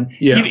crucial. And then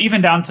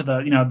even down to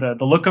the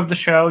look of the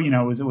show,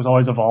 it was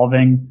always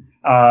evolving,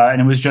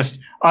 and it was just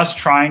us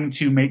trying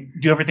to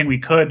do everything we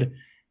could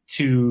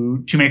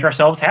to make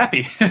ourselves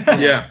happy.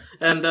 Yeah.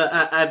 And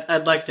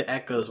I'd like to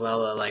echo as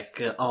well,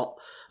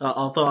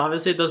 although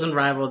obviously it doesn't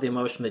rival the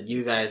emotion that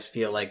you guys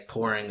feel like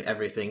pouring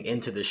everything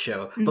into the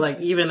show, but like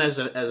even as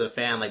a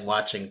fan, like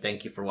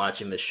thank you for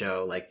watching the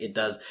show, like it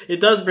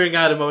does bring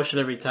out emotion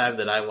every time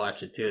that I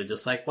watch it too.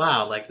 Just like,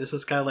 wow, like this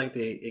is kind of like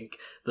the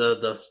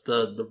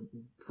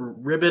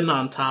ribbon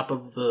on top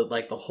of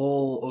the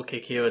whole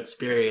OKKO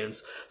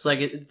experience. It's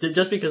like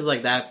just because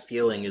like that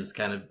feeling is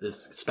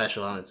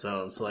special on its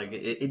own. So like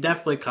it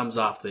definitely comes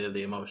off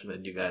the emotion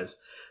that you guys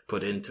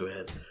put into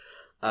it.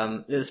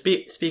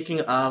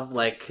 Speaking of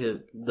like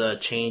the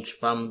change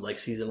from like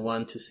season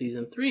 1 to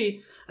season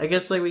 3, I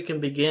guess like we can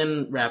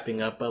begin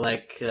wrapping up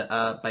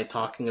by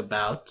talking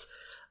about,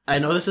 I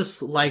know this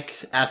is like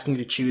asking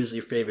you to choose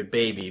your favorite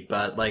baby,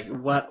 but like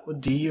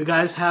what do you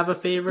guys have a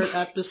favorite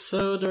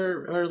episode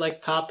or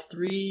like top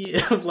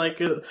 3 of like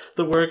the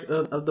work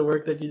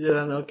that you did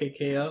on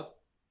OKKO?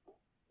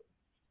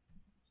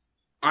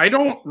 I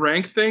don't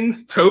rank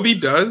things. Toby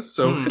does,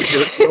 so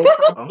he'll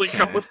probably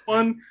come with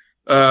one.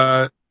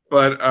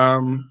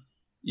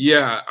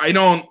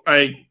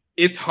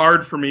 It's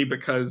hard for me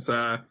because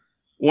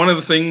one of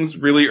the things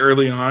really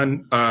early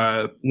on,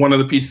 one of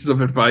the pieces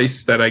of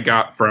advice that I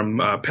got from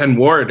Penn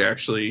Ward,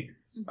 actually,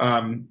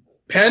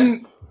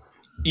 Penn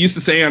used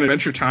to say on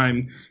Adventure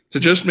Time to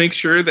just make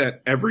sure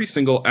that every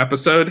single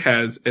episode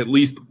has at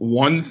least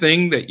one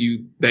thing that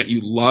you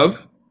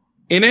love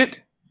in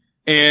it.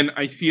 And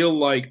I feel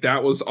like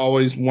that was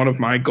always one of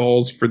my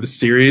goals for the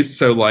series.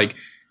 So like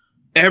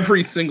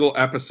every single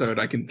episode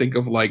I can think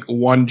of like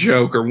one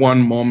joke or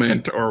one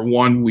moment or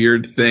one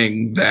weird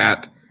thing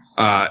that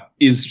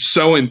is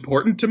so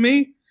important to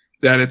me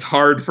that it's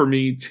hard for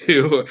me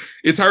to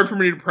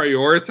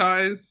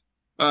prioritize,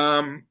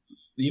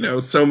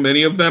 so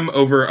many of them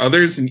over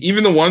others. And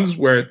even the ones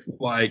where it's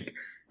like,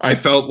 I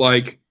felt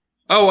like,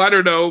 oh, I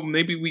don't know,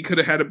 maybe we could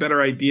have had a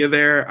better idea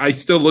there. I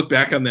still look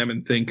back on them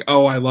and think,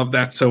 oh, I love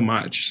that so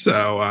much.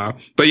 So,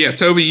 but yeah,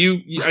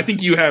 Toby, I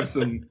think you have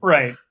some.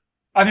 Right.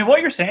 I mean,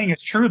 what you're saying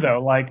is true, though.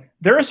 Like,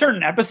 there are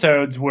certain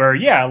episodes where,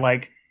 yeah,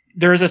 like,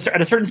 at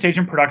a certain stage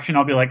in production,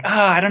 I'll be like,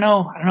 I don't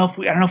know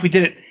if we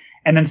did it.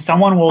 And then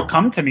someone will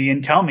come to me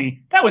and tell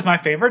me that was my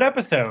favorite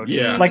episode.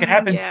 Yeah. Like, it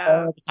happens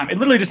all the time. It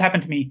literally just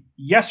happened to me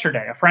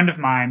yesterday. A friend of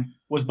mine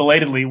was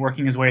belatedly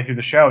working his way through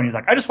the show, and he's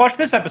like, I just watched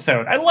this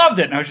episode. I loved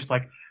it. And I was just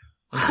like,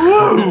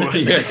 woo!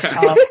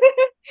 Yeah.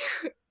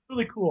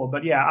 Really cool.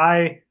 But yeah,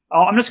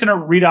 I'm just going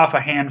to read off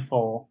a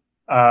handful.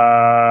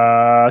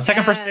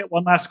 Second First Date,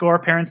 One Last Score,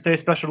 Parents' Day,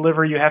 Special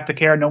Delivery, You Have to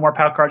Care, No More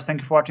Pal Cards,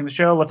 Thank You for Watching the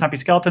Show, Let's Not Be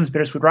Skeletons,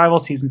 Bittersweet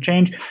Rivals, Season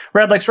Change,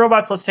 Red Likes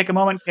Robots, Let's Take a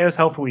Moment, Chaos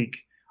Health Week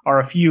are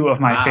a few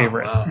of my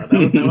favorites. Wow.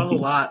 That was a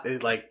lot in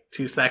like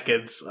 2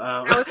 seconds.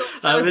 That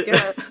was good.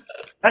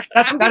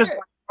 That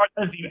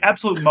is the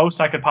absolute most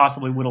I could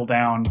possibly whittle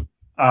down.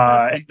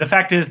 And the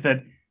fact is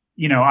that,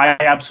 I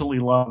absolutely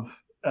love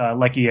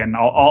Lecky and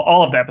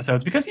all of the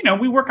episodes because,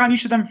 we work on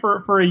each of them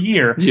for a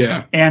year.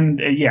 Yeah. And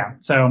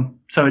so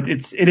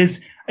it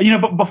is,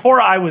 but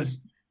before I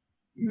was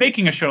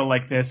making a show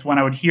like this, when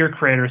I would hear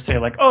creators say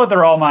like, oh,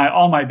 they're all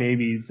my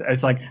babies,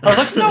 it's like, I was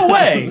like, no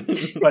way.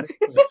 But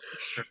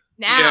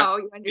now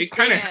you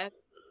understand.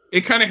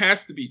 It kind of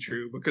has to be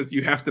true because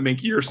you have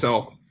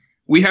to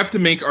we have to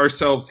make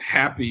ourselves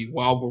happy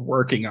while we're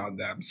working on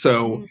them.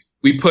 So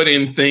we put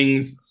in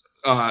things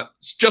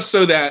just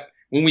so that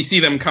when we see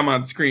them come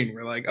on screen,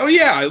 we're like, oh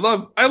yeah,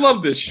 I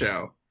love this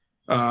show.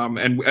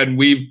 And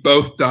we've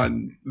both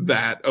done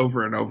that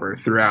over and over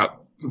throughout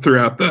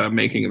the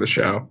making of the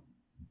show.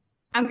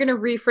 I'm going to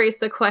rephrase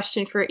the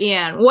question for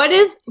Ian. What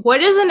is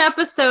an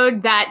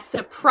episode that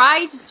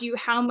surprised you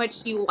how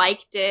much you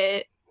liked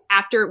it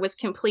after it was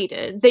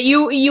completed? That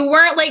you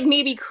weren't like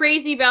maybe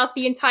crazy about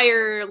the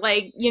entire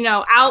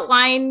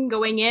outline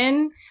going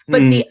in, but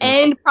the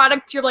end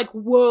product you're like,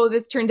 whoa,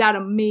 this turned out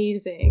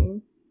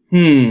amazing.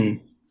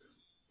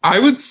 I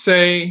would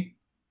say,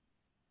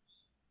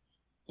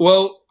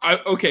 I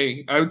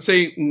would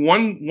say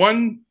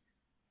one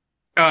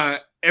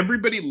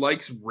Everybody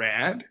Likes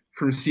Rad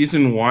from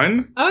season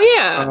 1. Oh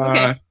yeah,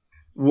 okay.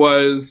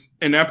 Was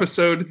an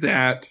episode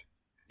that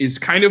is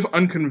kind of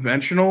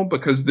unconventional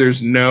because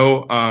there's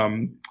no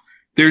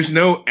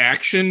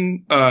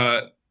action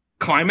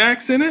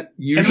climax in it.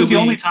 Usually, it was the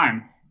only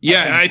time.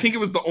 Yeah, and I think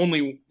it's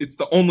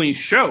the only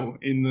show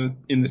in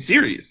the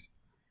series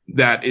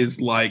that is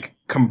like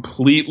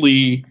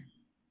completely,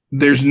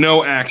 there's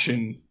no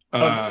action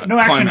no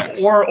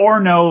climax. Action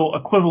or no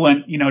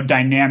equivalent,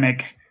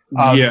 dynamic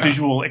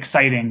visual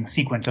exciting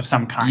sequence of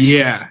some kind.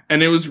 Yeah,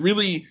 and it was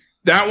really,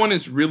 that one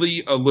is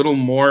really a little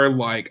more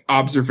like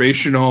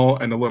observational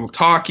and a little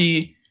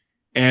talky.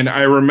 And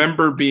I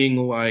remember being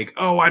like,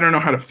 oh, I don't know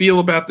how to feel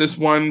about this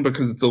one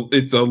because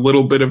it's a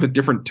little bit of a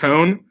different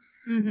tone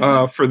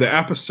for the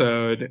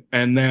episode.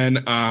 And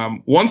then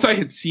once I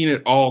had seen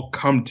it all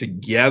come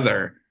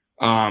together,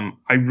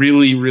 I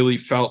really, really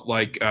felt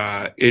like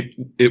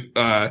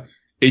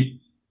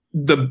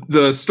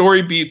the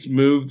story beats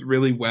moved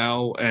really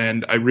well,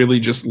 and I really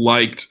just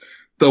liked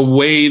the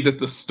way that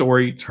the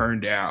story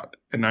turned out.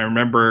 And I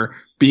remember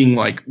being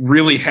like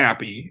really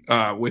happy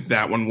with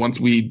that one once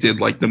we did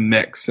like the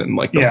mix and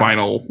like the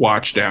final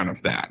watch down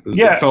of that.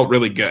 It felt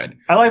really good.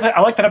 I like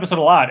that episode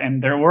a lot,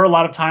 and there were a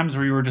lot of times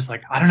where you were just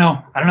like, I don't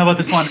know about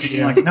this one. And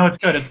you're like, no, it's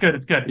good.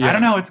 Yeah. I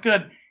don't know, it's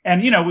good.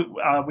 And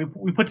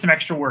we put some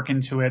extra work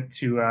into it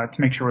to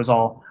make sure it was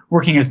all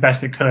working as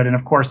best it could. And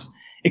of course,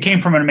 it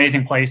came from an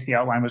amazing place. The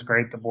outline was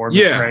great. The board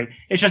was great.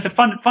 It's just that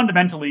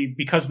fundamentally,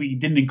 because we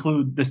didn't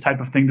include this type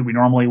of thing that we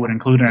normally would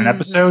include in an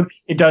episode,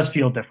 it does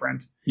feel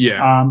different.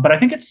 Yeah. But I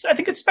think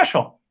it's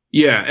special.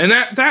 Yeah, and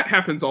that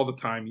happens all the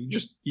time. You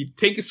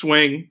take a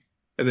swing,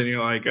 and then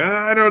you're like,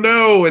 I don't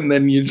know, and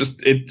then it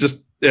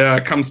just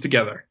comes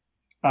together.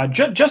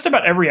 Just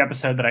about every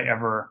episode that I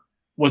ever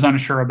was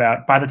unsure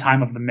about, by the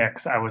time of the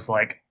mix, I was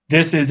like,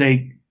 this is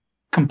a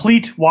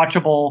complete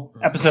watchable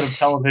episode of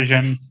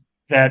television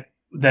that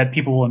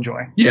people will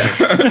enjoy.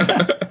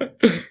 Yeah.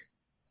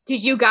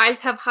 Did you guys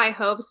have high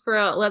hopes for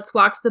a Let's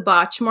Watch the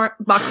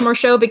Boxmore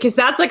show? Because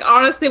that's like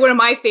honestly one of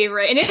my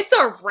favorite, and it's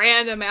a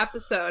random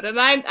episode. And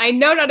I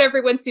know not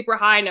everyone's super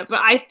high in it,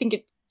 but I think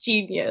it's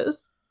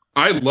genius.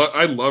 I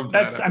love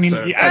that episode. I mean,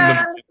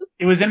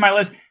 it was in my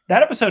list.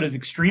 That episode is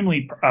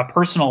extremely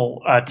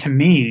personal to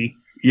me.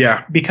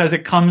 Yeah. Because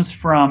it comes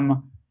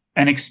from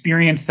an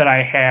experience that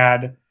I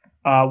had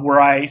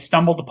where I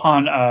stumbled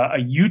upon a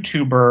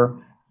YouTuber.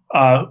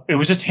 It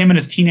was just him and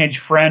his teenage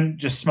friend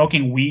just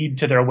smoking weed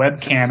to their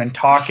webcam and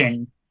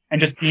talking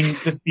and just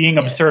being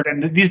absurd.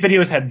 And these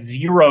videos had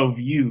 0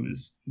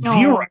 views,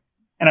 0.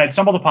 And I'd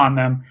stumbled upon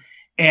them,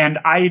 and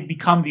I had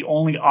become the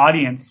only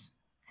audience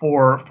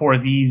for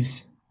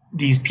these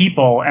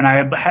people. And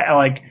I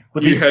like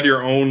You had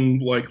your own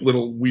like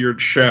little weird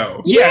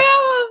show. Yeah.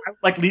 I would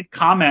like leave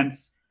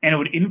comments, and it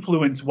would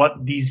influence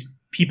what these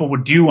people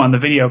would do on the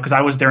video because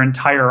I was their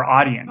entire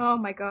audience. Oh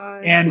my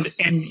god. And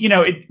you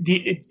know,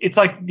 it's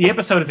like the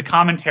episode is a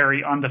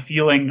commentary on the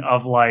feeling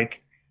of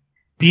like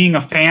being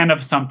a fan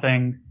of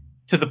something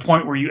to the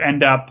point where you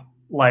end up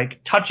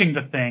like touching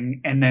the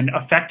thing and then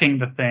affecting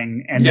the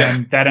thing, and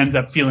then that ends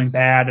up feeling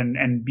bad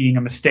and being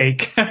a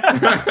mistake.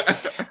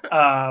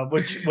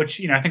 Which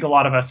you know, I think a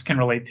lot of us can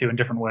relate to in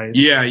different ways.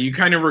 Yeah, you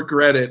kind of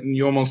regret it, and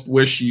you almost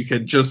wish you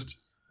could just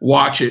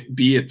watch it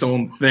be its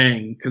own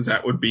thing, because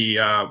that would be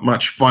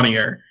much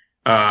funnier.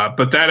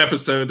 But that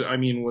episode, I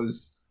mean,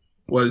 was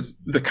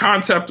the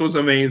concept was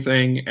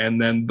amazing,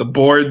 and then the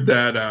board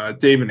that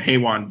Dave and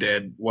Haywan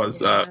did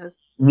was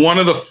one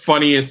of the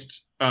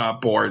funniest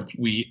boards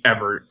we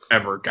ever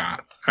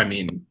got. I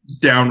mean,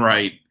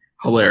 downright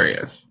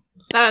hilarious.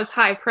 That is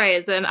high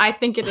praise, and I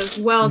think it is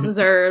well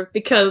deserved,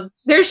 because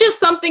there's just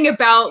something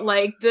about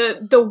like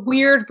the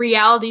weird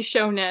reality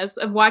showness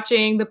of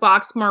watching the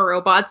Boxmore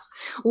robots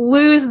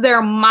lose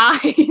their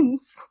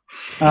minds.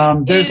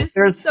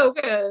 There's so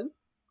good.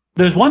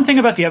 There's one thing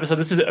about the episode.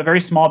 This is a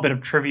very small bit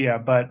of trivia,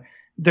 but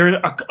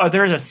there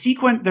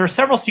are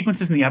several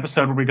sequences in the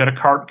episode where we go to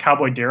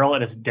Cowboy Daryl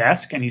at his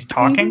desk and he's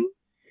talking,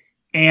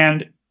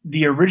 and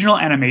the original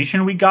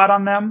animation we got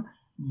on them,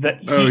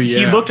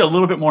 he looked a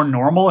little bit more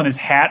normal, and his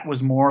hat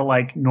was more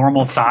like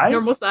normal size.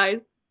 Normal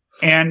size.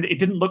 And it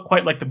didn't look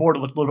quite like the board. It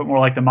looked a little bit more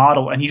like the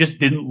model, and he just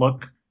didn't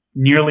look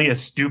nearly as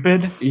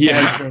stupid as he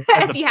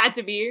had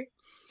to be.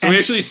 So we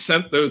actually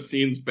sent those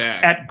scenes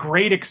back at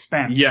great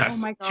expense.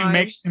 Yes, oh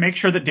my to make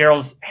sure that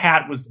Daryl's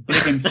hat was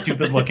big and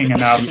stupid looking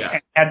enough,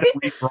 and had to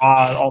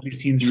redraw all these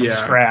scenes from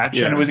scratch,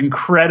 and it was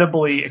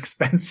incredibly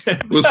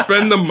expensive. We'll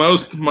spend the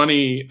most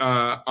money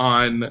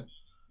on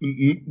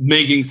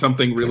making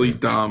something really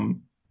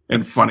dumb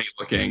and funny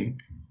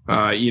looking.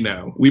 You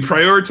know, we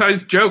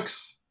prioritize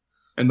jokes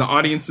and the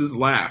audience's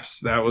laughs.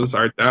 That was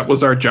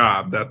our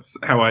job. That's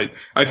how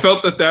I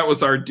felt that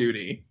was our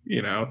duty,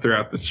 you know,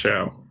 throughout this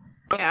show.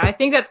 Yeah, I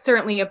think that's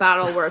certainly a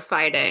battle worth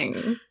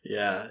fighting.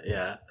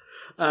 Yeah.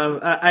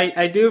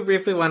 I do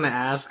briefly want to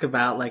ask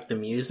about like the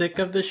music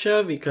of the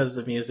show, because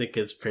the music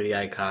is pretty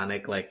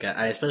iconic. Like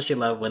I especially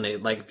love when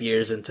it like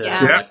veers into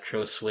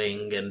electro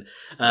swing, and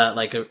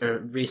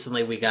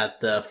recently we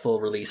got the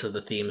full release of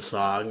the theme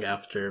song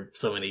after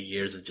so many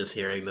years of just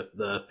hearing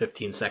the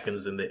 15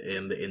 seconds in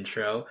the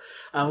intro.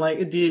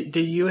 Like, do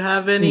you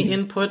have any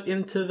input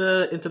into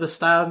the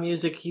style of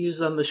music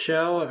used on the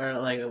show, or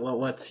like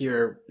what's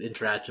your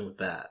interaction with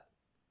that?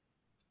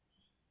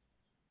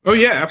 Oh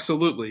yeah,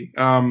 absolutely.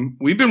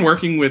 We've been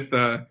working with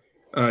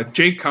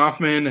Jake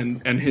Kaufman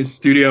and his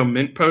studio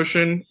Mint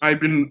Potion.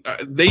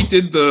 Jake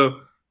did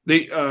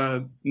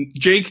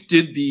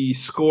the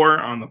score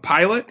on the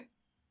pilot,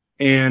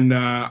 and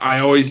I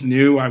always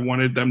knew I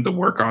wanted them to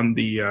work on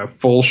the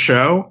full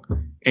show.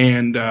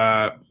 And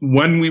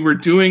when we were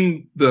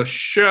doing the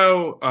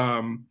show,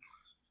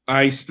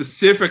 I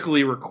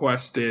specifically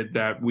requested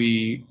that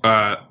we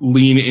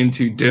lean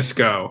into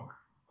disco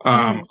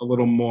a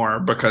little more,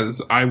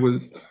 because I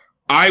was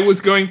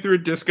going through a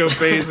disco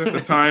phase at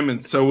the time,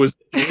 and so was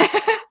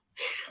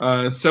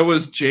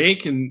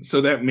Jake, and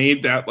so that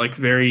made that like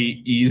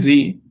very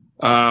easy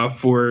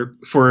for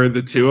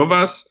the two of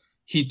us.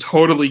 He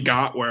totally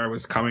got where I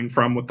was coming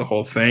from with the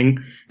whole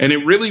thing, and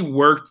it really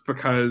worked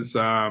because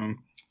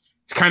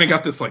it's kind of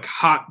got this like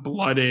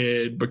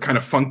hot-blooded but kind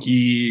of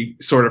funky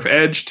sort of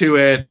edge to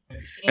it,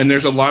 and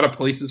there's a lot of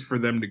places for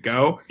them to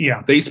go.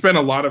 Yeah, they spend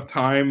a lot of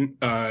time,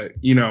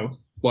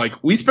 like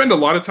we spend a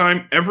lot of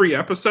time every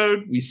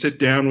episode. We sit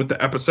down with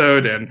the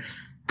episode and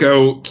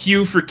go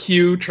cue for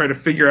cue, try to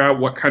figure out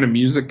what kind of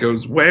music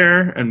goes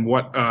where and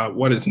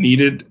what is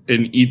needed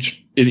in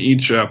each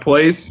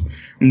place.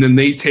 And then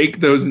they take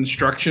those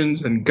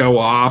instructions and go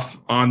off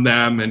on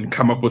them and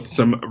come up with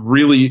some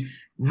really,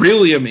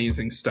 really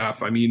amazing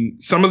stuff. I mean,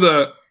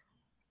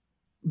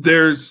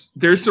 there's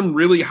some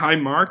really high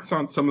marks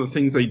on some of the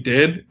things they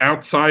did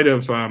outside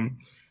of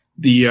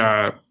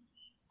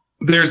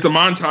there's the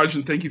montage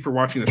and Thank You for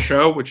Watching the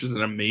Show, which is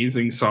an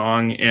amazing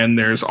song. And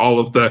there's all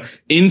of the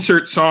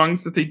insert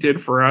songs that they did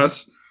for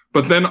us.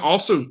 But then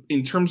also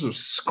in terms of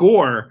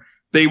score,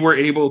 they were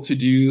able to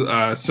do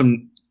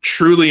some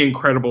truly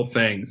incredible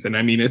things. And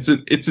I mean, it's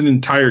an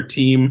entire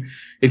team.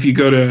 If you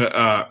go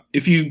to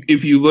if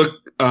you look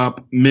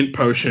up Mint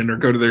Potion or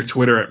go to their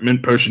Twitter at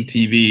Mint Potion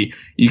TV,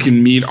 you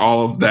can meet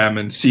all of them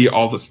and see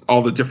all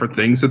the different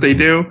things that they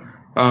do.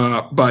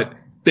 But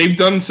they've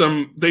done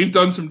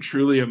some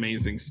truly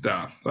amazing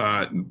stuff.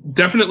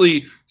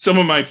 Definitely some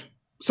of my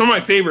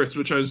favorites,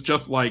 which I was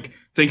just like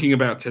thinking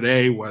about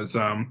today, was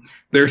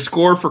their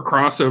score for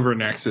Crossover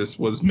Nexus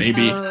was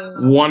maybe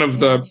one of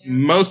the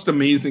most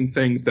amazing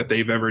things that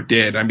they've ever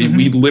did. I mean,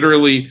 we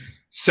literally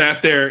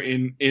sat there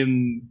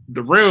in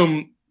the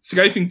room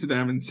Skyping to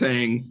them and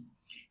saying,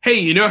 hey,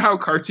 you know how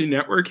Cartoon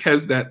Network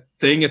has that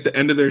thing at the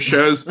end of their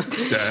shows?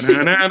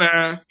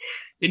 Da-na-na-na.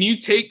 Can you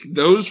take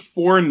those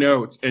 4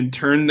 notes and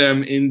turn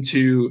them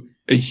into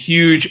a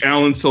huge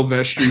Alan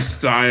Silvestri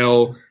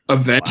style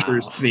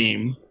Avengers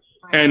theme,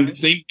 and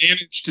they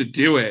managed to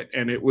do it.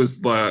 And it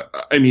was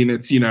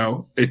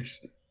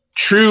it's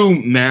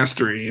true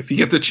mastery. If you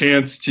get the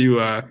chance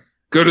to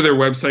go to their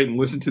website and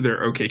listen to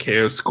their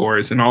OKKO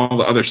scores and all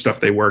the other stuff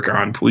they work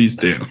on, please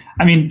do.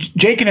 I mean,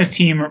 Jake and his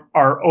team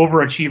are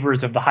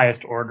overachievers of the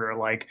highest order.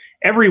 Like,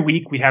 every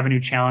week we have a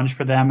new challenge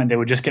for them, and they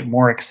would just get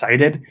more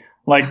excited.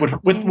 Like,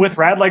 with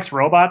Rad Likes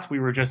Robots, we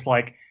were just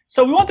like,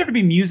 so we want there to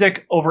be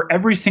music over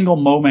every single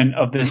moment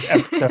of this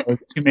episode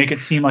to make it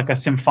seem like a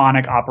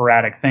symphonic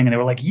operatic thing. And they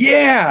were like,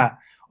 yeah!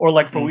 Or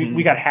like for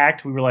We Got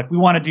Hacked, we were like, we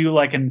want to do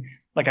like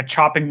a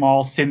chopping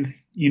mall synth,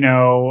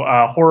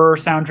 horror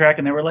soundtrack,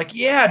 and they were like,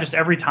 yeah, just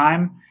every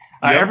time.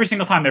 Every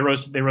single time they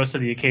rose to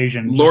the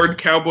occasion. Lord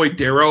Cowboy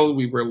Daryl,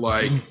 we were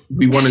like,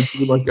 we want to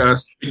do like a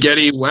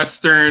spaghetti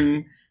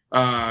western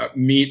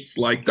meets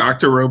like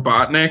Dr.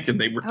 Robotnik,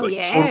 and they were totally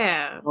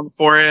on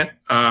for it.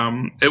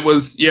 It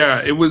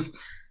was.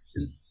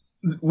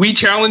 We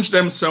challenged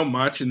them so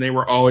much, and they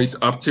were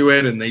always up to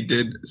it, and they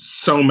did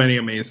so many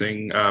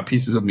amazing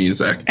pieces of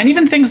music. And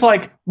even things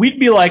like, we'd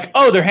be like,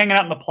 oh, they're hanging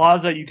out in the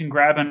plaza, you can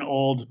grab an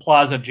old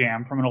plaza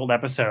jam from an old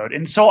episode.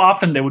 And so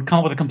often they would come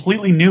up with a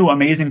completely new,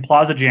 amazing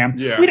plaza jam.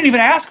 Yeah. We didn't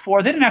even ask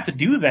for. They didn't have to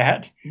do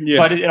that. Yeah.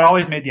 But it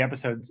always made the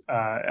episodes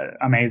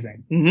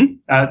amazing.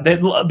 Mm-hmm.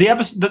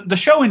 The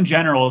show in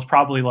general is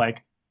probably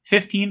like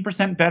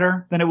 15%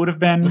 better than it would have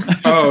been.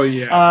 Oh,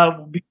 yeah.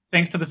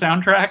 Thanks to the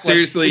soundtrack.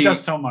 Seriously, it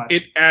does so much.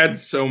 It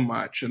adds so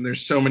much, and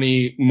there's so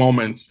many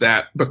moments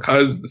that,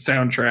 because the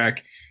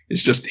soundtrack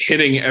is just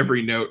hitting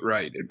every note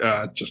right,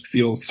 it just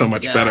feels so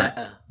much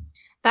better.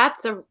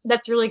 That's a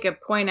really good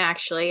point,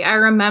 actually. I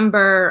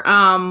remember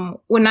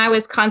when I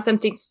was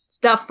concepting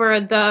stuff for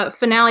the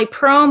finale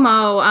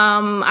promo,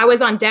 I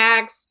was on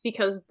Dax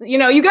because, you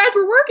guys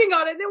were working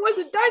on it and it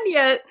wasn't done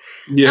yet.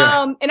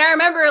 Yeah. And I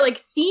remember like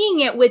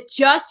seeing it with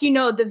just,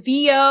 the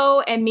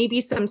VO and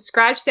maybe some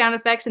scratch sound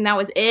effects, and that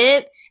was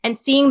it. And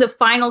seeing the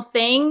final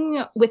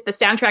thing with the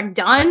soundtrack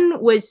done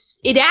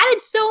it added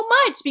so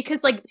much,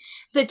 because like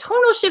the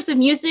tonal shifts of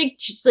music,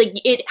 just like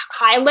it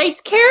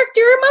highlights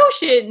character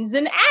emotions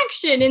and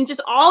action and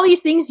just all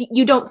these things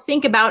you don't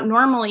think about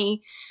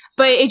normally.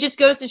 But it just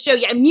goes to show,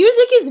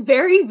 music is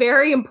very,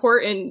 very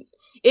important.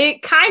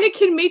 It kind of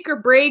can make or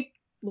break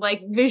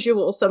like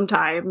visual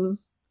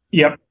sometimes.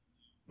 Yep.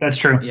 That's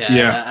true.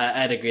 Yeah.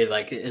 I'd agree.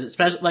 Like,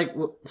 especially like,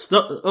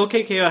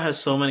 OKKO has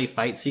so many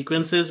fight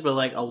sequences, but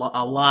like a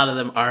lot of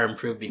them are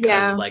improved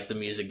because of, like, the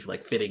music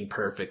like fitting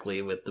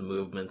perfectly with the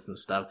movements and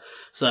stuff.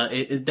 So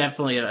it's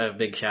definitely a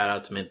big shout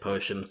out to Mid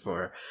Potion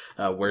for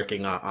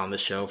working on the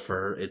show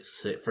for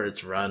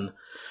its run.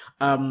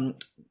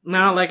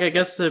 Now, like, I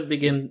guess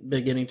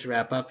beginning to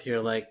wrap up here,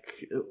 like,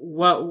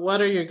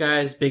 what are your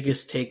guys'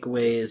 biggest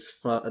takeaways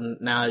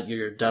now that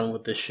you're done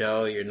with the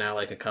show? You're now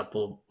like a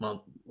couple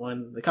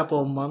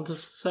of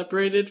months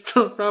separated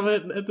from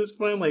it at this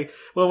point. Like,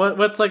 well,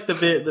 what's like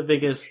the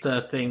biggest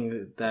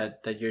thing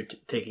that you're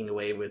taking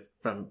away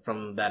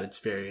from that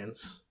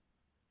experience?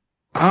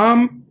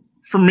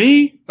 For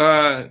me,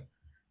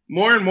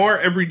 more and more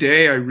every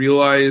day, I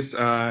realize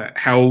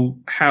how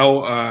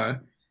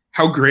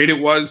great it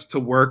was to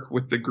work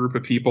with the group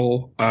of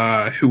people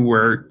who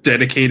were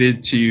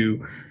dedicated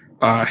to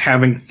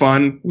having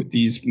fun with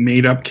these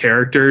made-up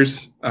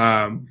characters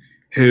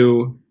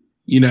who,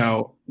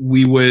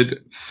 we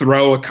would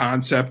throw a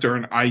concept or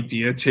an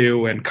idea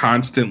to, and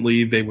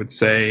constantly they would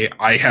say,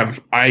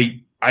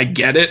 I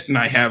get it, and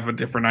I have a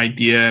different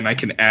idea, and I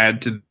can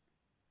add to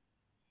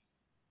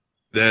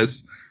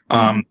this.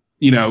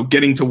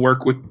 Getting to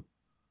work with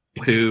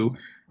who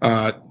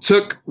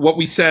took what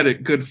we said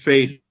at good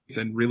faith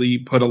and really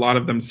put a lot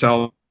of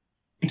themselves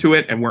into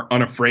it and were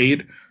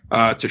unafraid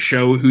to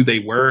show who they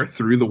were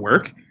through the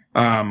work.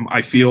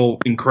 I feel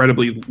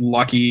incredibly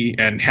lucky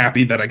and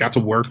happy that I got to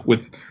work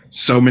with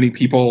so many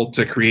people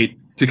to create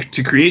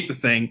the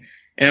thing.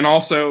 And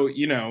also,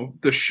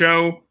 the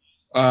show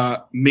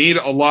made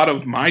a lot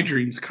of my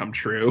dreams come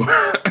true,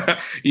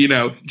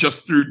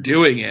 just through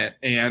doing it.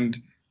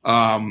 And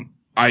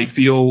I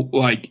feel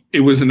like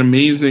it was an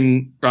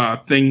amazing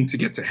thing to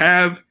get to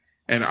have.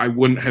 And I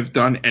wouldn't have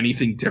done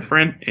anything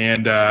different.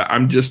 And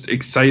I'm just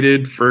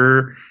excited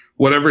for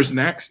whatever's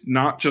next,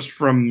 not just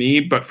from me,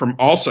 but from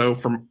all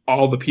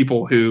the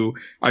people who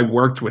I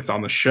worked with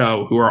on the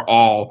show, who are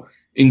all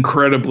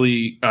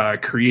incredibly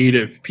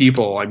creative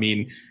people. I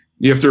mean,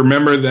 you have to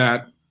remember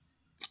that,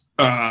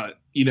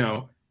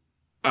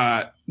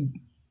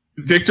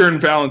 Victor and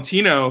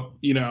Valentino,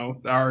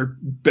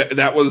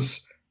 that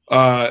was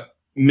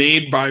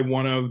made by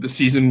one of the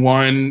season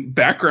 1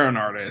 background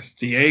artists,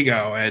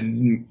 Diego,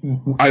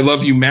 and I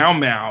Love You Mau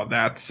Mau.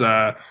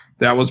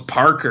 That was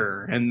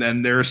Parker. And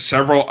then there are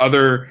several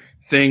other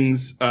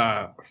things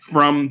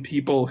from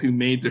people who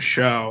made the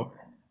show.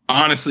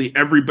 Honestly,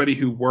 everybody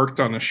who worked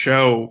on the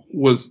show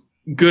was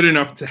good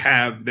enough to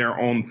have their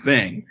own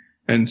thing.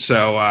 And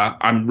so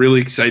I'm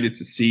really excited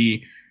to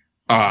see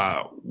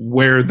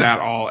where that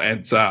all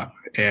ends up.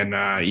 And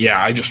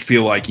I just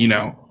feel like,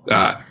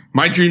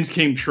 my dreams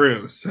came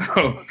true. So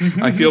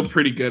I feel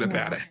pretty good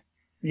about it.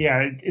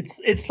 Yeah,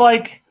 it's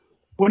like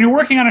when you're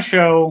working on a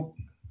show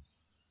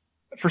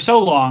for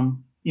so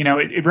long, you know,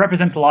 it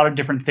represents a lot of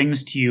different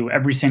things to you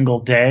every single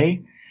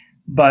day.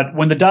 But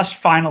when the dust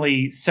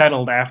finally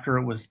settled after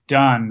it was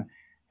done,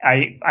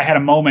 I had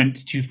a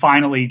moment to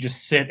finally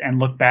just sit and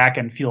look back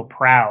and feel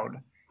proud.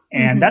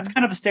 And that's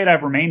kind of a state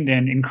I've remained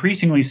in,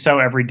 increasingly so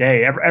every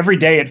day. Every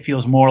day it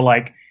feels more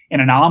like an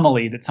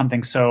anomaly that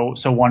something so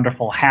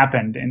wonderful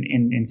happened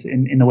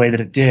in the way that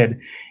it did.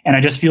 And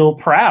I just feel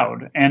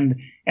proud. And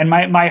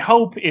my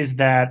hope is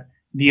that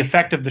the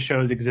effect of the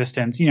show's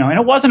existence, you know, and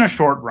it wasn't a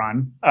short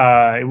run.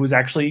 It was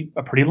actually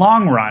a pretty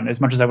long run, as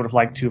much as I would have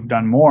liked to have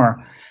done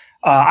more.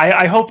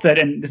 I hope that,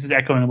 and this is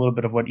echoing a little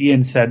bit of what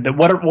Ian said, that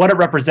what it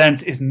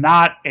represents is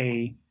not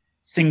a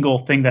single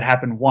thing that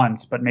happened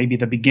once, but maybe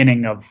the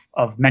beginning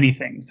of many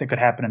things that could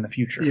happen in the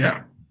future.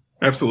 Yeah,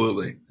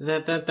 absolutely.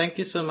 Thank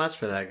you so much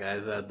for that,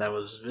 guys. That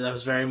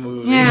was very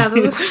moving. Yeah,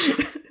 that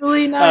was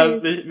really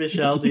nice.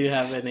 Michelle, do you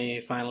have any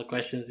final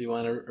questions you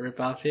want to rip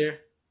off here?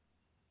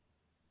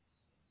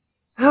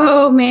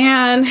 Oh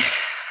man,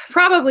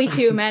 probably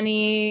too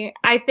many.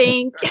 I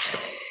think.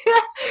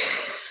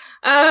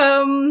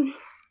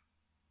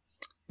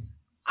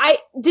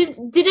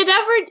 Did it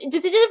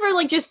ever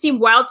like just seem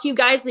wild to you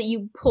guys that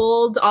you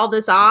pulled all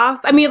this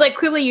off? I mean, like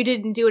clearly you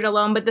didn't do it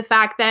alone, but the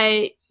fact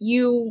that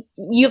you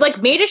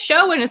like made a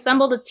show and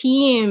assembled a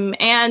team,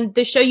 and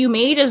the show you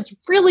made is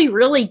really,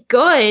 really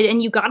good,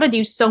 and you got to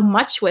do so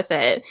much with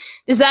it.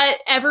 Does that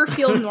ever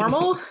feel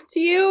normal to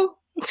you?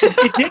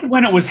 It did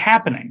when it was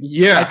happening.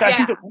 Yeah. I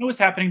think that when it was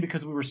happening,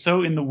 because we were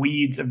so in the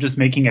weeds of just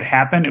making it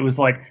happen, it was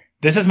like,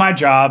 this is my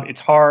job. It's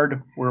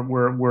hard.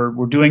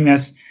 We're doing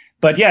this.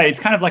 But yeah, it's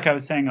kind of like I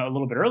was saying a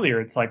little bit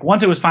earlier. It's like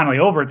once it was finally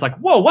over, it's like,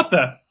 whoa, what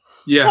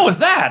was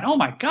that? Oh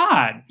my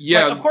God.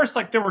 Yeah. Like, of course,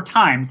 like there were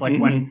times like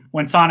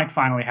when Sonic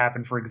finally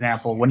happened, for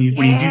example, when you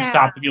do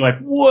stop to be like,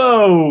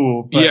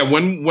 whoa. But, yeah.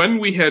 When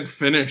we had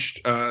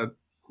finished,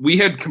 we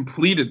had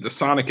completed the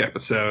Sonic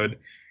episode,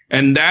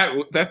 and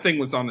that thing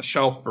was on the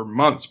shelf for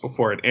months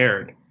before it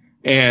aired.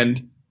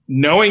 And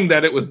knowing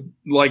that it was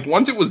like,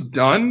 once it was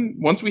done,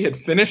 once we had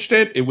finished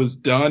it, it was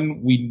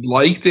done. We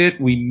liked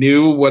it. We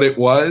knew what it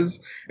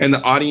was, and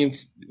the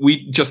audience,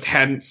 we just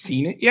hadn't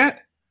seen it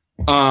yet.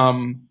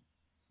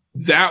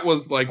 That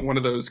was like one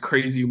of those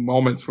crazy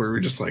moments where we were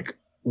just like,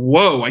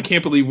 whoa, I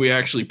can't believe we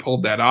actually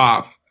pulled that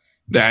off.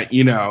 That,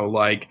 you know,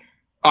 like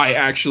I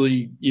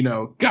actually, you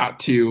know, got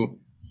to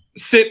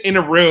sit in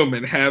a room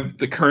and have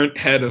the current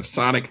head of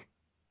Sonic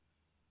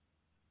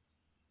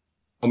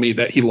tell me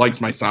that he likes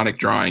my Sonic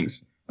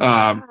drawings.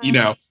 You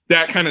know,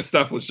 that kind of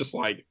stuff was just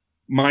like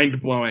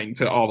mind blowing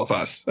to all of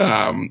us.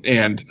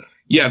 And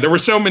yeah, there were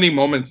so many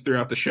moments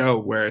throughout the show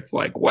where it's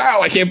like, wow,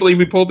 I can't believe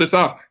we pulled this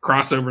off.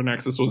 Crossover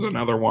Nexus was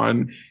another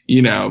one.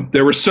 You know,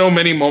 there were so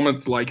many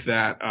moments like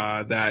that,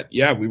 that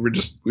yeah, we were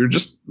just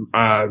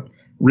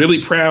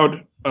really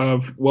proud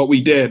of what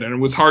we did. And it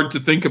was hard to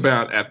think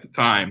about at the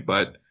time,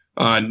 but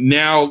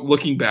now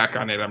looking back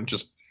on it, I'm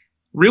just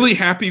really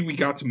happy we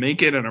got to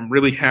make it. And I'm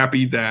really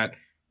happy that,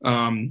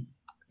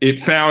 it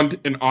found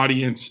an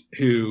audience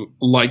who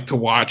liked to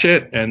watch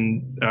it,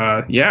 and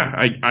yeah,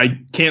 I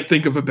can't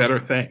think of a better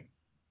thing.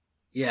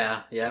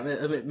 Yeah.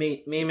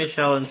 Me,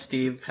 Michelle, and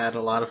Steve had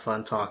a lot of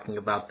fun talking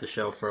about the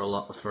show for a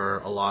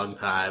long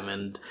time,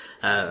 and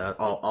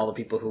all the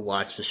people who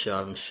watched the show,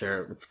 I'm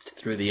sure,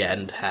 through the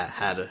end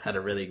had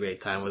a really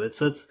great time with it.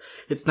 So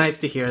it's nice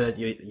to hear that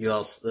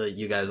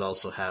you guys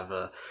also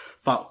have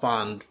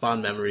fond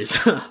memories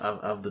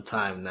of the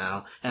time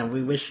now, and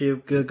we wish you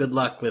good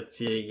luck with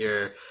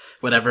your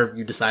whatever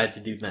you decide to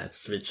do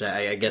next, which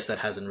I guess that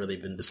hasn't really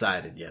been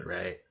decided yet,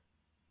 right?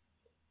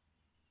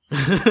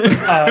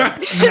 Yeah.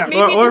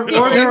 or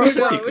it's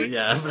a secret,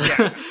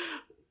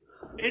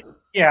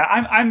 yeah.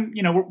 I'm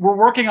you know, we're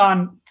working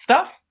on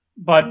stuff,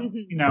 but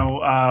you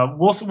know,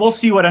 we'll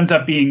see what ends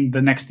up being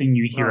the next thing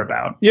you hear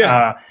about.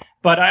 Yeah.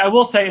 But I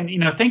will say, and you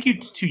know, thank you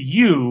to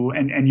you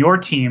and your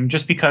team,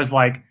 just because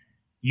like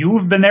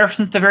you've been there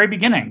since the very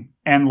beginning,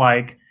 and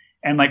like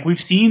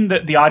we've seen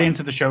the audience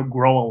of the show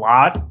grow a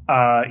lot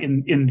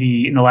in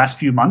the last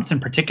few months in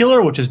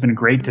particular, which has been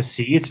great to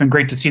see. It's been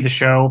great to see the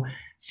show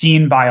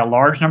seen by a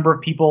large number of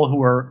people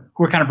who are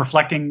kind of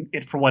reflecting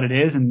it for what it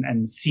is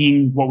and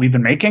seeing what we've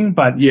been making.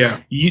 But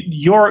yeah,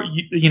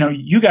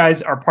 you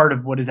guys are part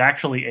of what is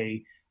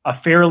actually a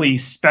fairly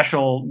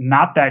special,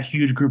 not that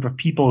huge group of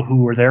people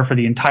who were there for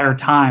the entire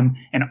time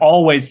and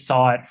always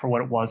saw it for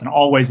what it was and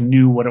always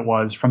knew what it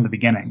was from the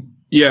beginning.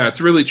 Yeah,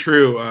 it's really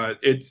true.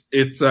 It's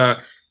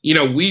you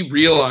know, we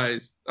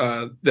realized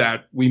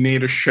that we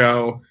made a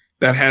show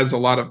that has a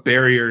lot of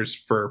barriers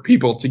for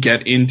people to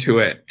get into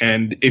it.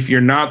 And if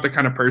you're not the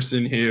kind of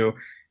person who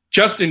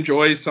just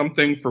enjoys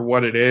something for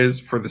what it is,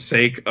 for the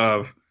sake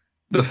of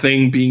the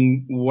thing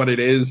being what it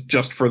is,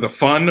 just for the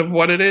fun of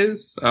what it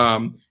is,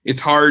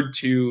 it's hard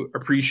to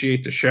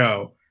appreciate the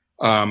show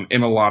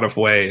in a lot of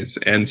ways.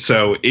 And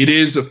so it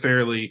is a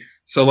fairly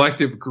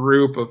selective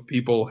group of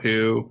people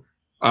who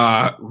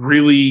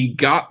really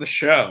got the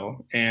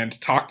show and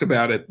talked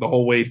about it the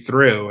whole way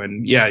through.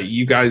 And yeah,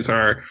 you guys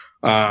are,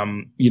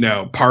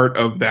 part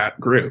of that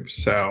group.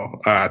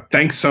 So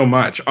thanks so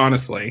much,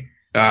 honestly.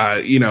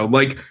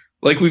 Like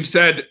we've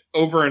said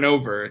over and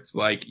over, it's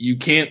like you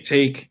can't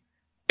take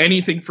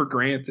anything for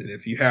granted.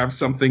 If you have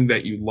something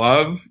that you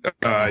love,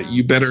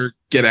 you better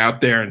get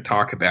out there and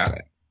talk about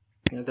it.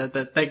 Yeah,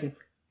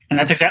 and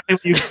that's exactly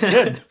what you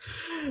did.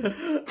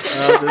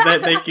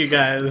 Thank you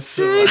guys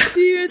so much. Thank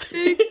you,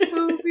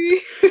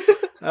 Toby.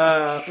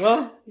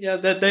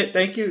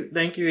 Thank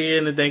you,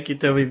 Ian, and thank you,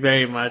 Toby,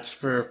 very much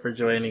for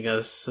joining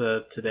us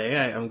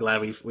today. I'm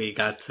glad we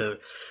got to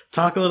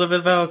talk a little bit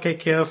about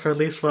OKKO for at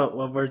least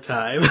one more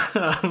time.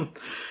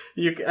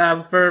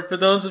 For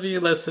those of you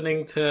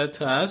listening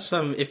to us,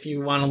 if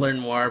you want to learn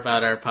more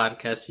about our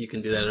podcast, you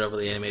can do that at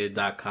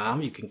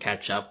overlyanimated.com. You can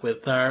catch up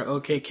with our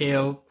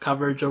OKKO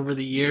coverage over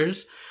the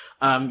years.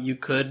 You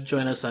could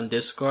join us on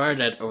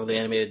Discord at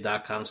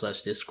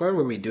overlyanimated.com/Discord,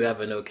 where we do have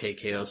an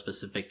OKKO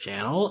specific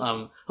channel.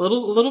 A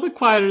little bit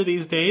quieter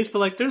these days, but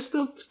like there's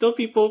still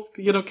people,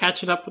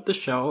 catching up with the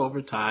show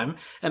over time.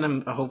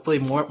 And hopefully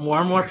more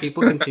and more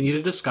people continue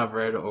to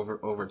discover it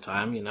over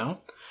time,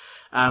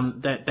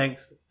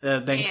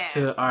 Thanks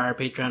to our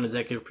Patreon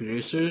executive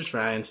producers,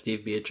 Ryan,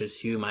 Steve, Beatrice,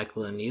 Hugh,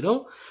 Michael, and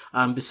Needle.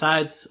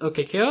 Besides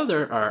OKKO,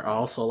 there are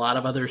also a lot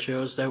of other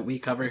shows that we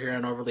cover here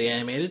on Overly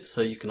Animated,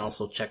 so you can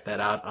also check that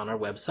out on our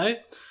website.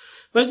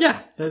 But yeah,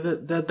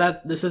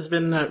 this has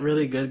been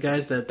really good,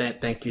 guys.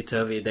 Thank you,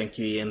 Toby. Thank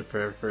you, Ian,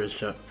 for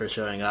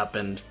showing up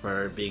and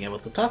for being able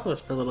to talk with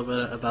us for a little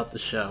bit about the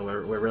show.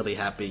 We're really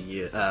happy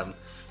you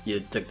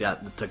took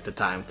the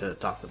time to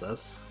talk with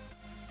us.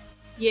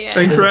 Yeah.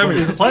 Thanks for having me.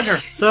 It was a pleasure.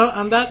 So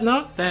on that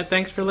note,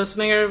 thanks for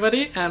listening,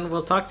 everybody, and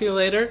we'll talk to you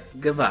later.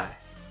 Goodbye.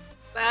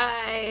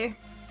 Bye.